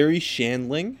great Gary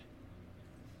Shandling,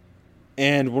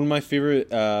 and one of my favorite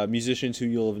musicians who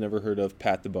you'll have never heard of,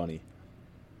 Pat the Bunny.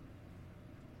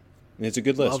 And it's a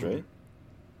good list, right?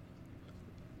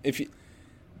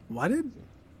 Why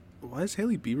is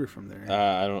Haley Bieber from there?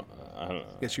 I don't know. I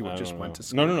guess she just went to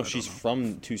school. No. She's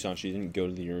from Tucson. She didn't go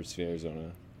to the University of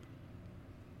Arizona.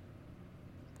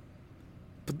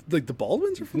 But like the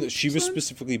Baldwins are from She was Tucson?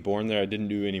 specifically born there. I didn't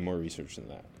do any more research than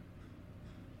that.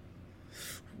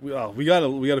 We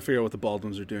gotta figure out what the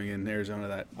Baldwins are doing in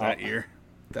Arizona that year.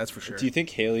 That's for sure. Do you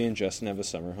think Haley and Justin have a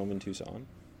summer home in Tucson?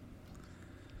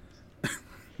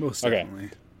 Most definitely.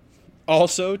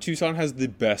 Also, Tucson has the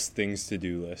best things to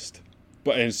do list,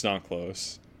 but it's not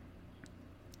close.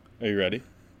 Are you ready?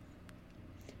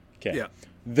 Okay. Yeah.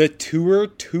 The tour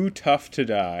Too Tough to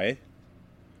Die,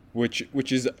 which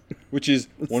is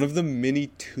one of the many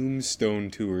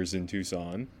Tombstone tours in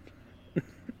Tucson.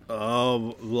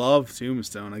 Oh, love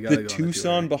Tombstone. I gotta go. The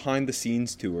Tucson Behind the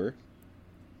Scenes tour.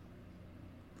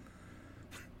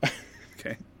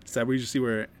 Okay. Is that where you just see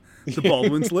where the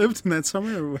Baldwins lived in that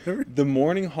summer or whatever? The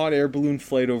morning hot air balloon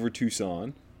flight over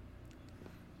Tucson.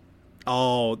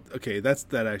 Oh, okay. That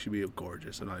actually be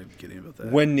gorgeous. I'm not even kidding about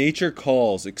that. When Nature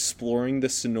Calls, exploring the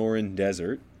Sonoran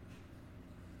Desert.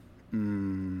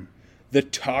 The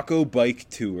Taco Bike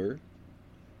Tour.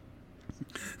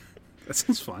 That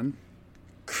sounds fun.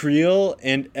 Creel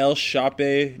and El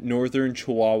Chape Northern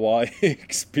Chihuahua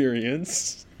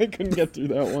Experience. I couldn't get through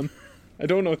that one. I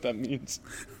don't know what that means.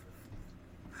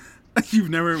 You've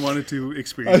never wanted to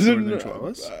experience Northern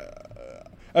Chihuahuas?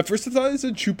 At first I thought it was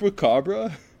a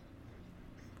chupacabra.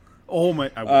 Oh my,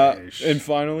 I wish. And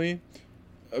finally,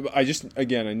 I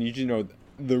need you to know,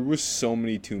 there was so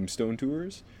many Tombstone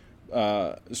tours,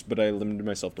 but I limited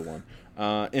myself to one.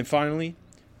 And finally,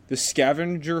 the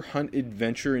Scavenger Hunt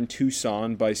Adventure in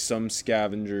Tucson by some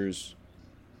scavengers.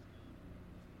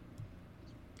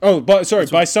 By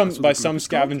some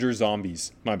scavenger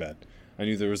zombies. My bad. I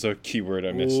knew there was a keyword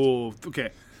I missed. Oh,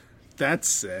 okay. That's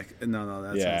sick. No,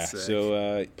 that's sick.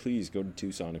 So please go to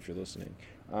Tucson if you're listening.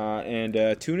 And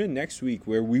tune in next week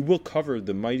where we will cover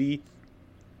the mighty...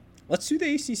 Let's do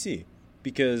the ACC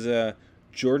because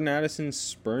Jordan Addison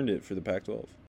spurned it for the Pac-12.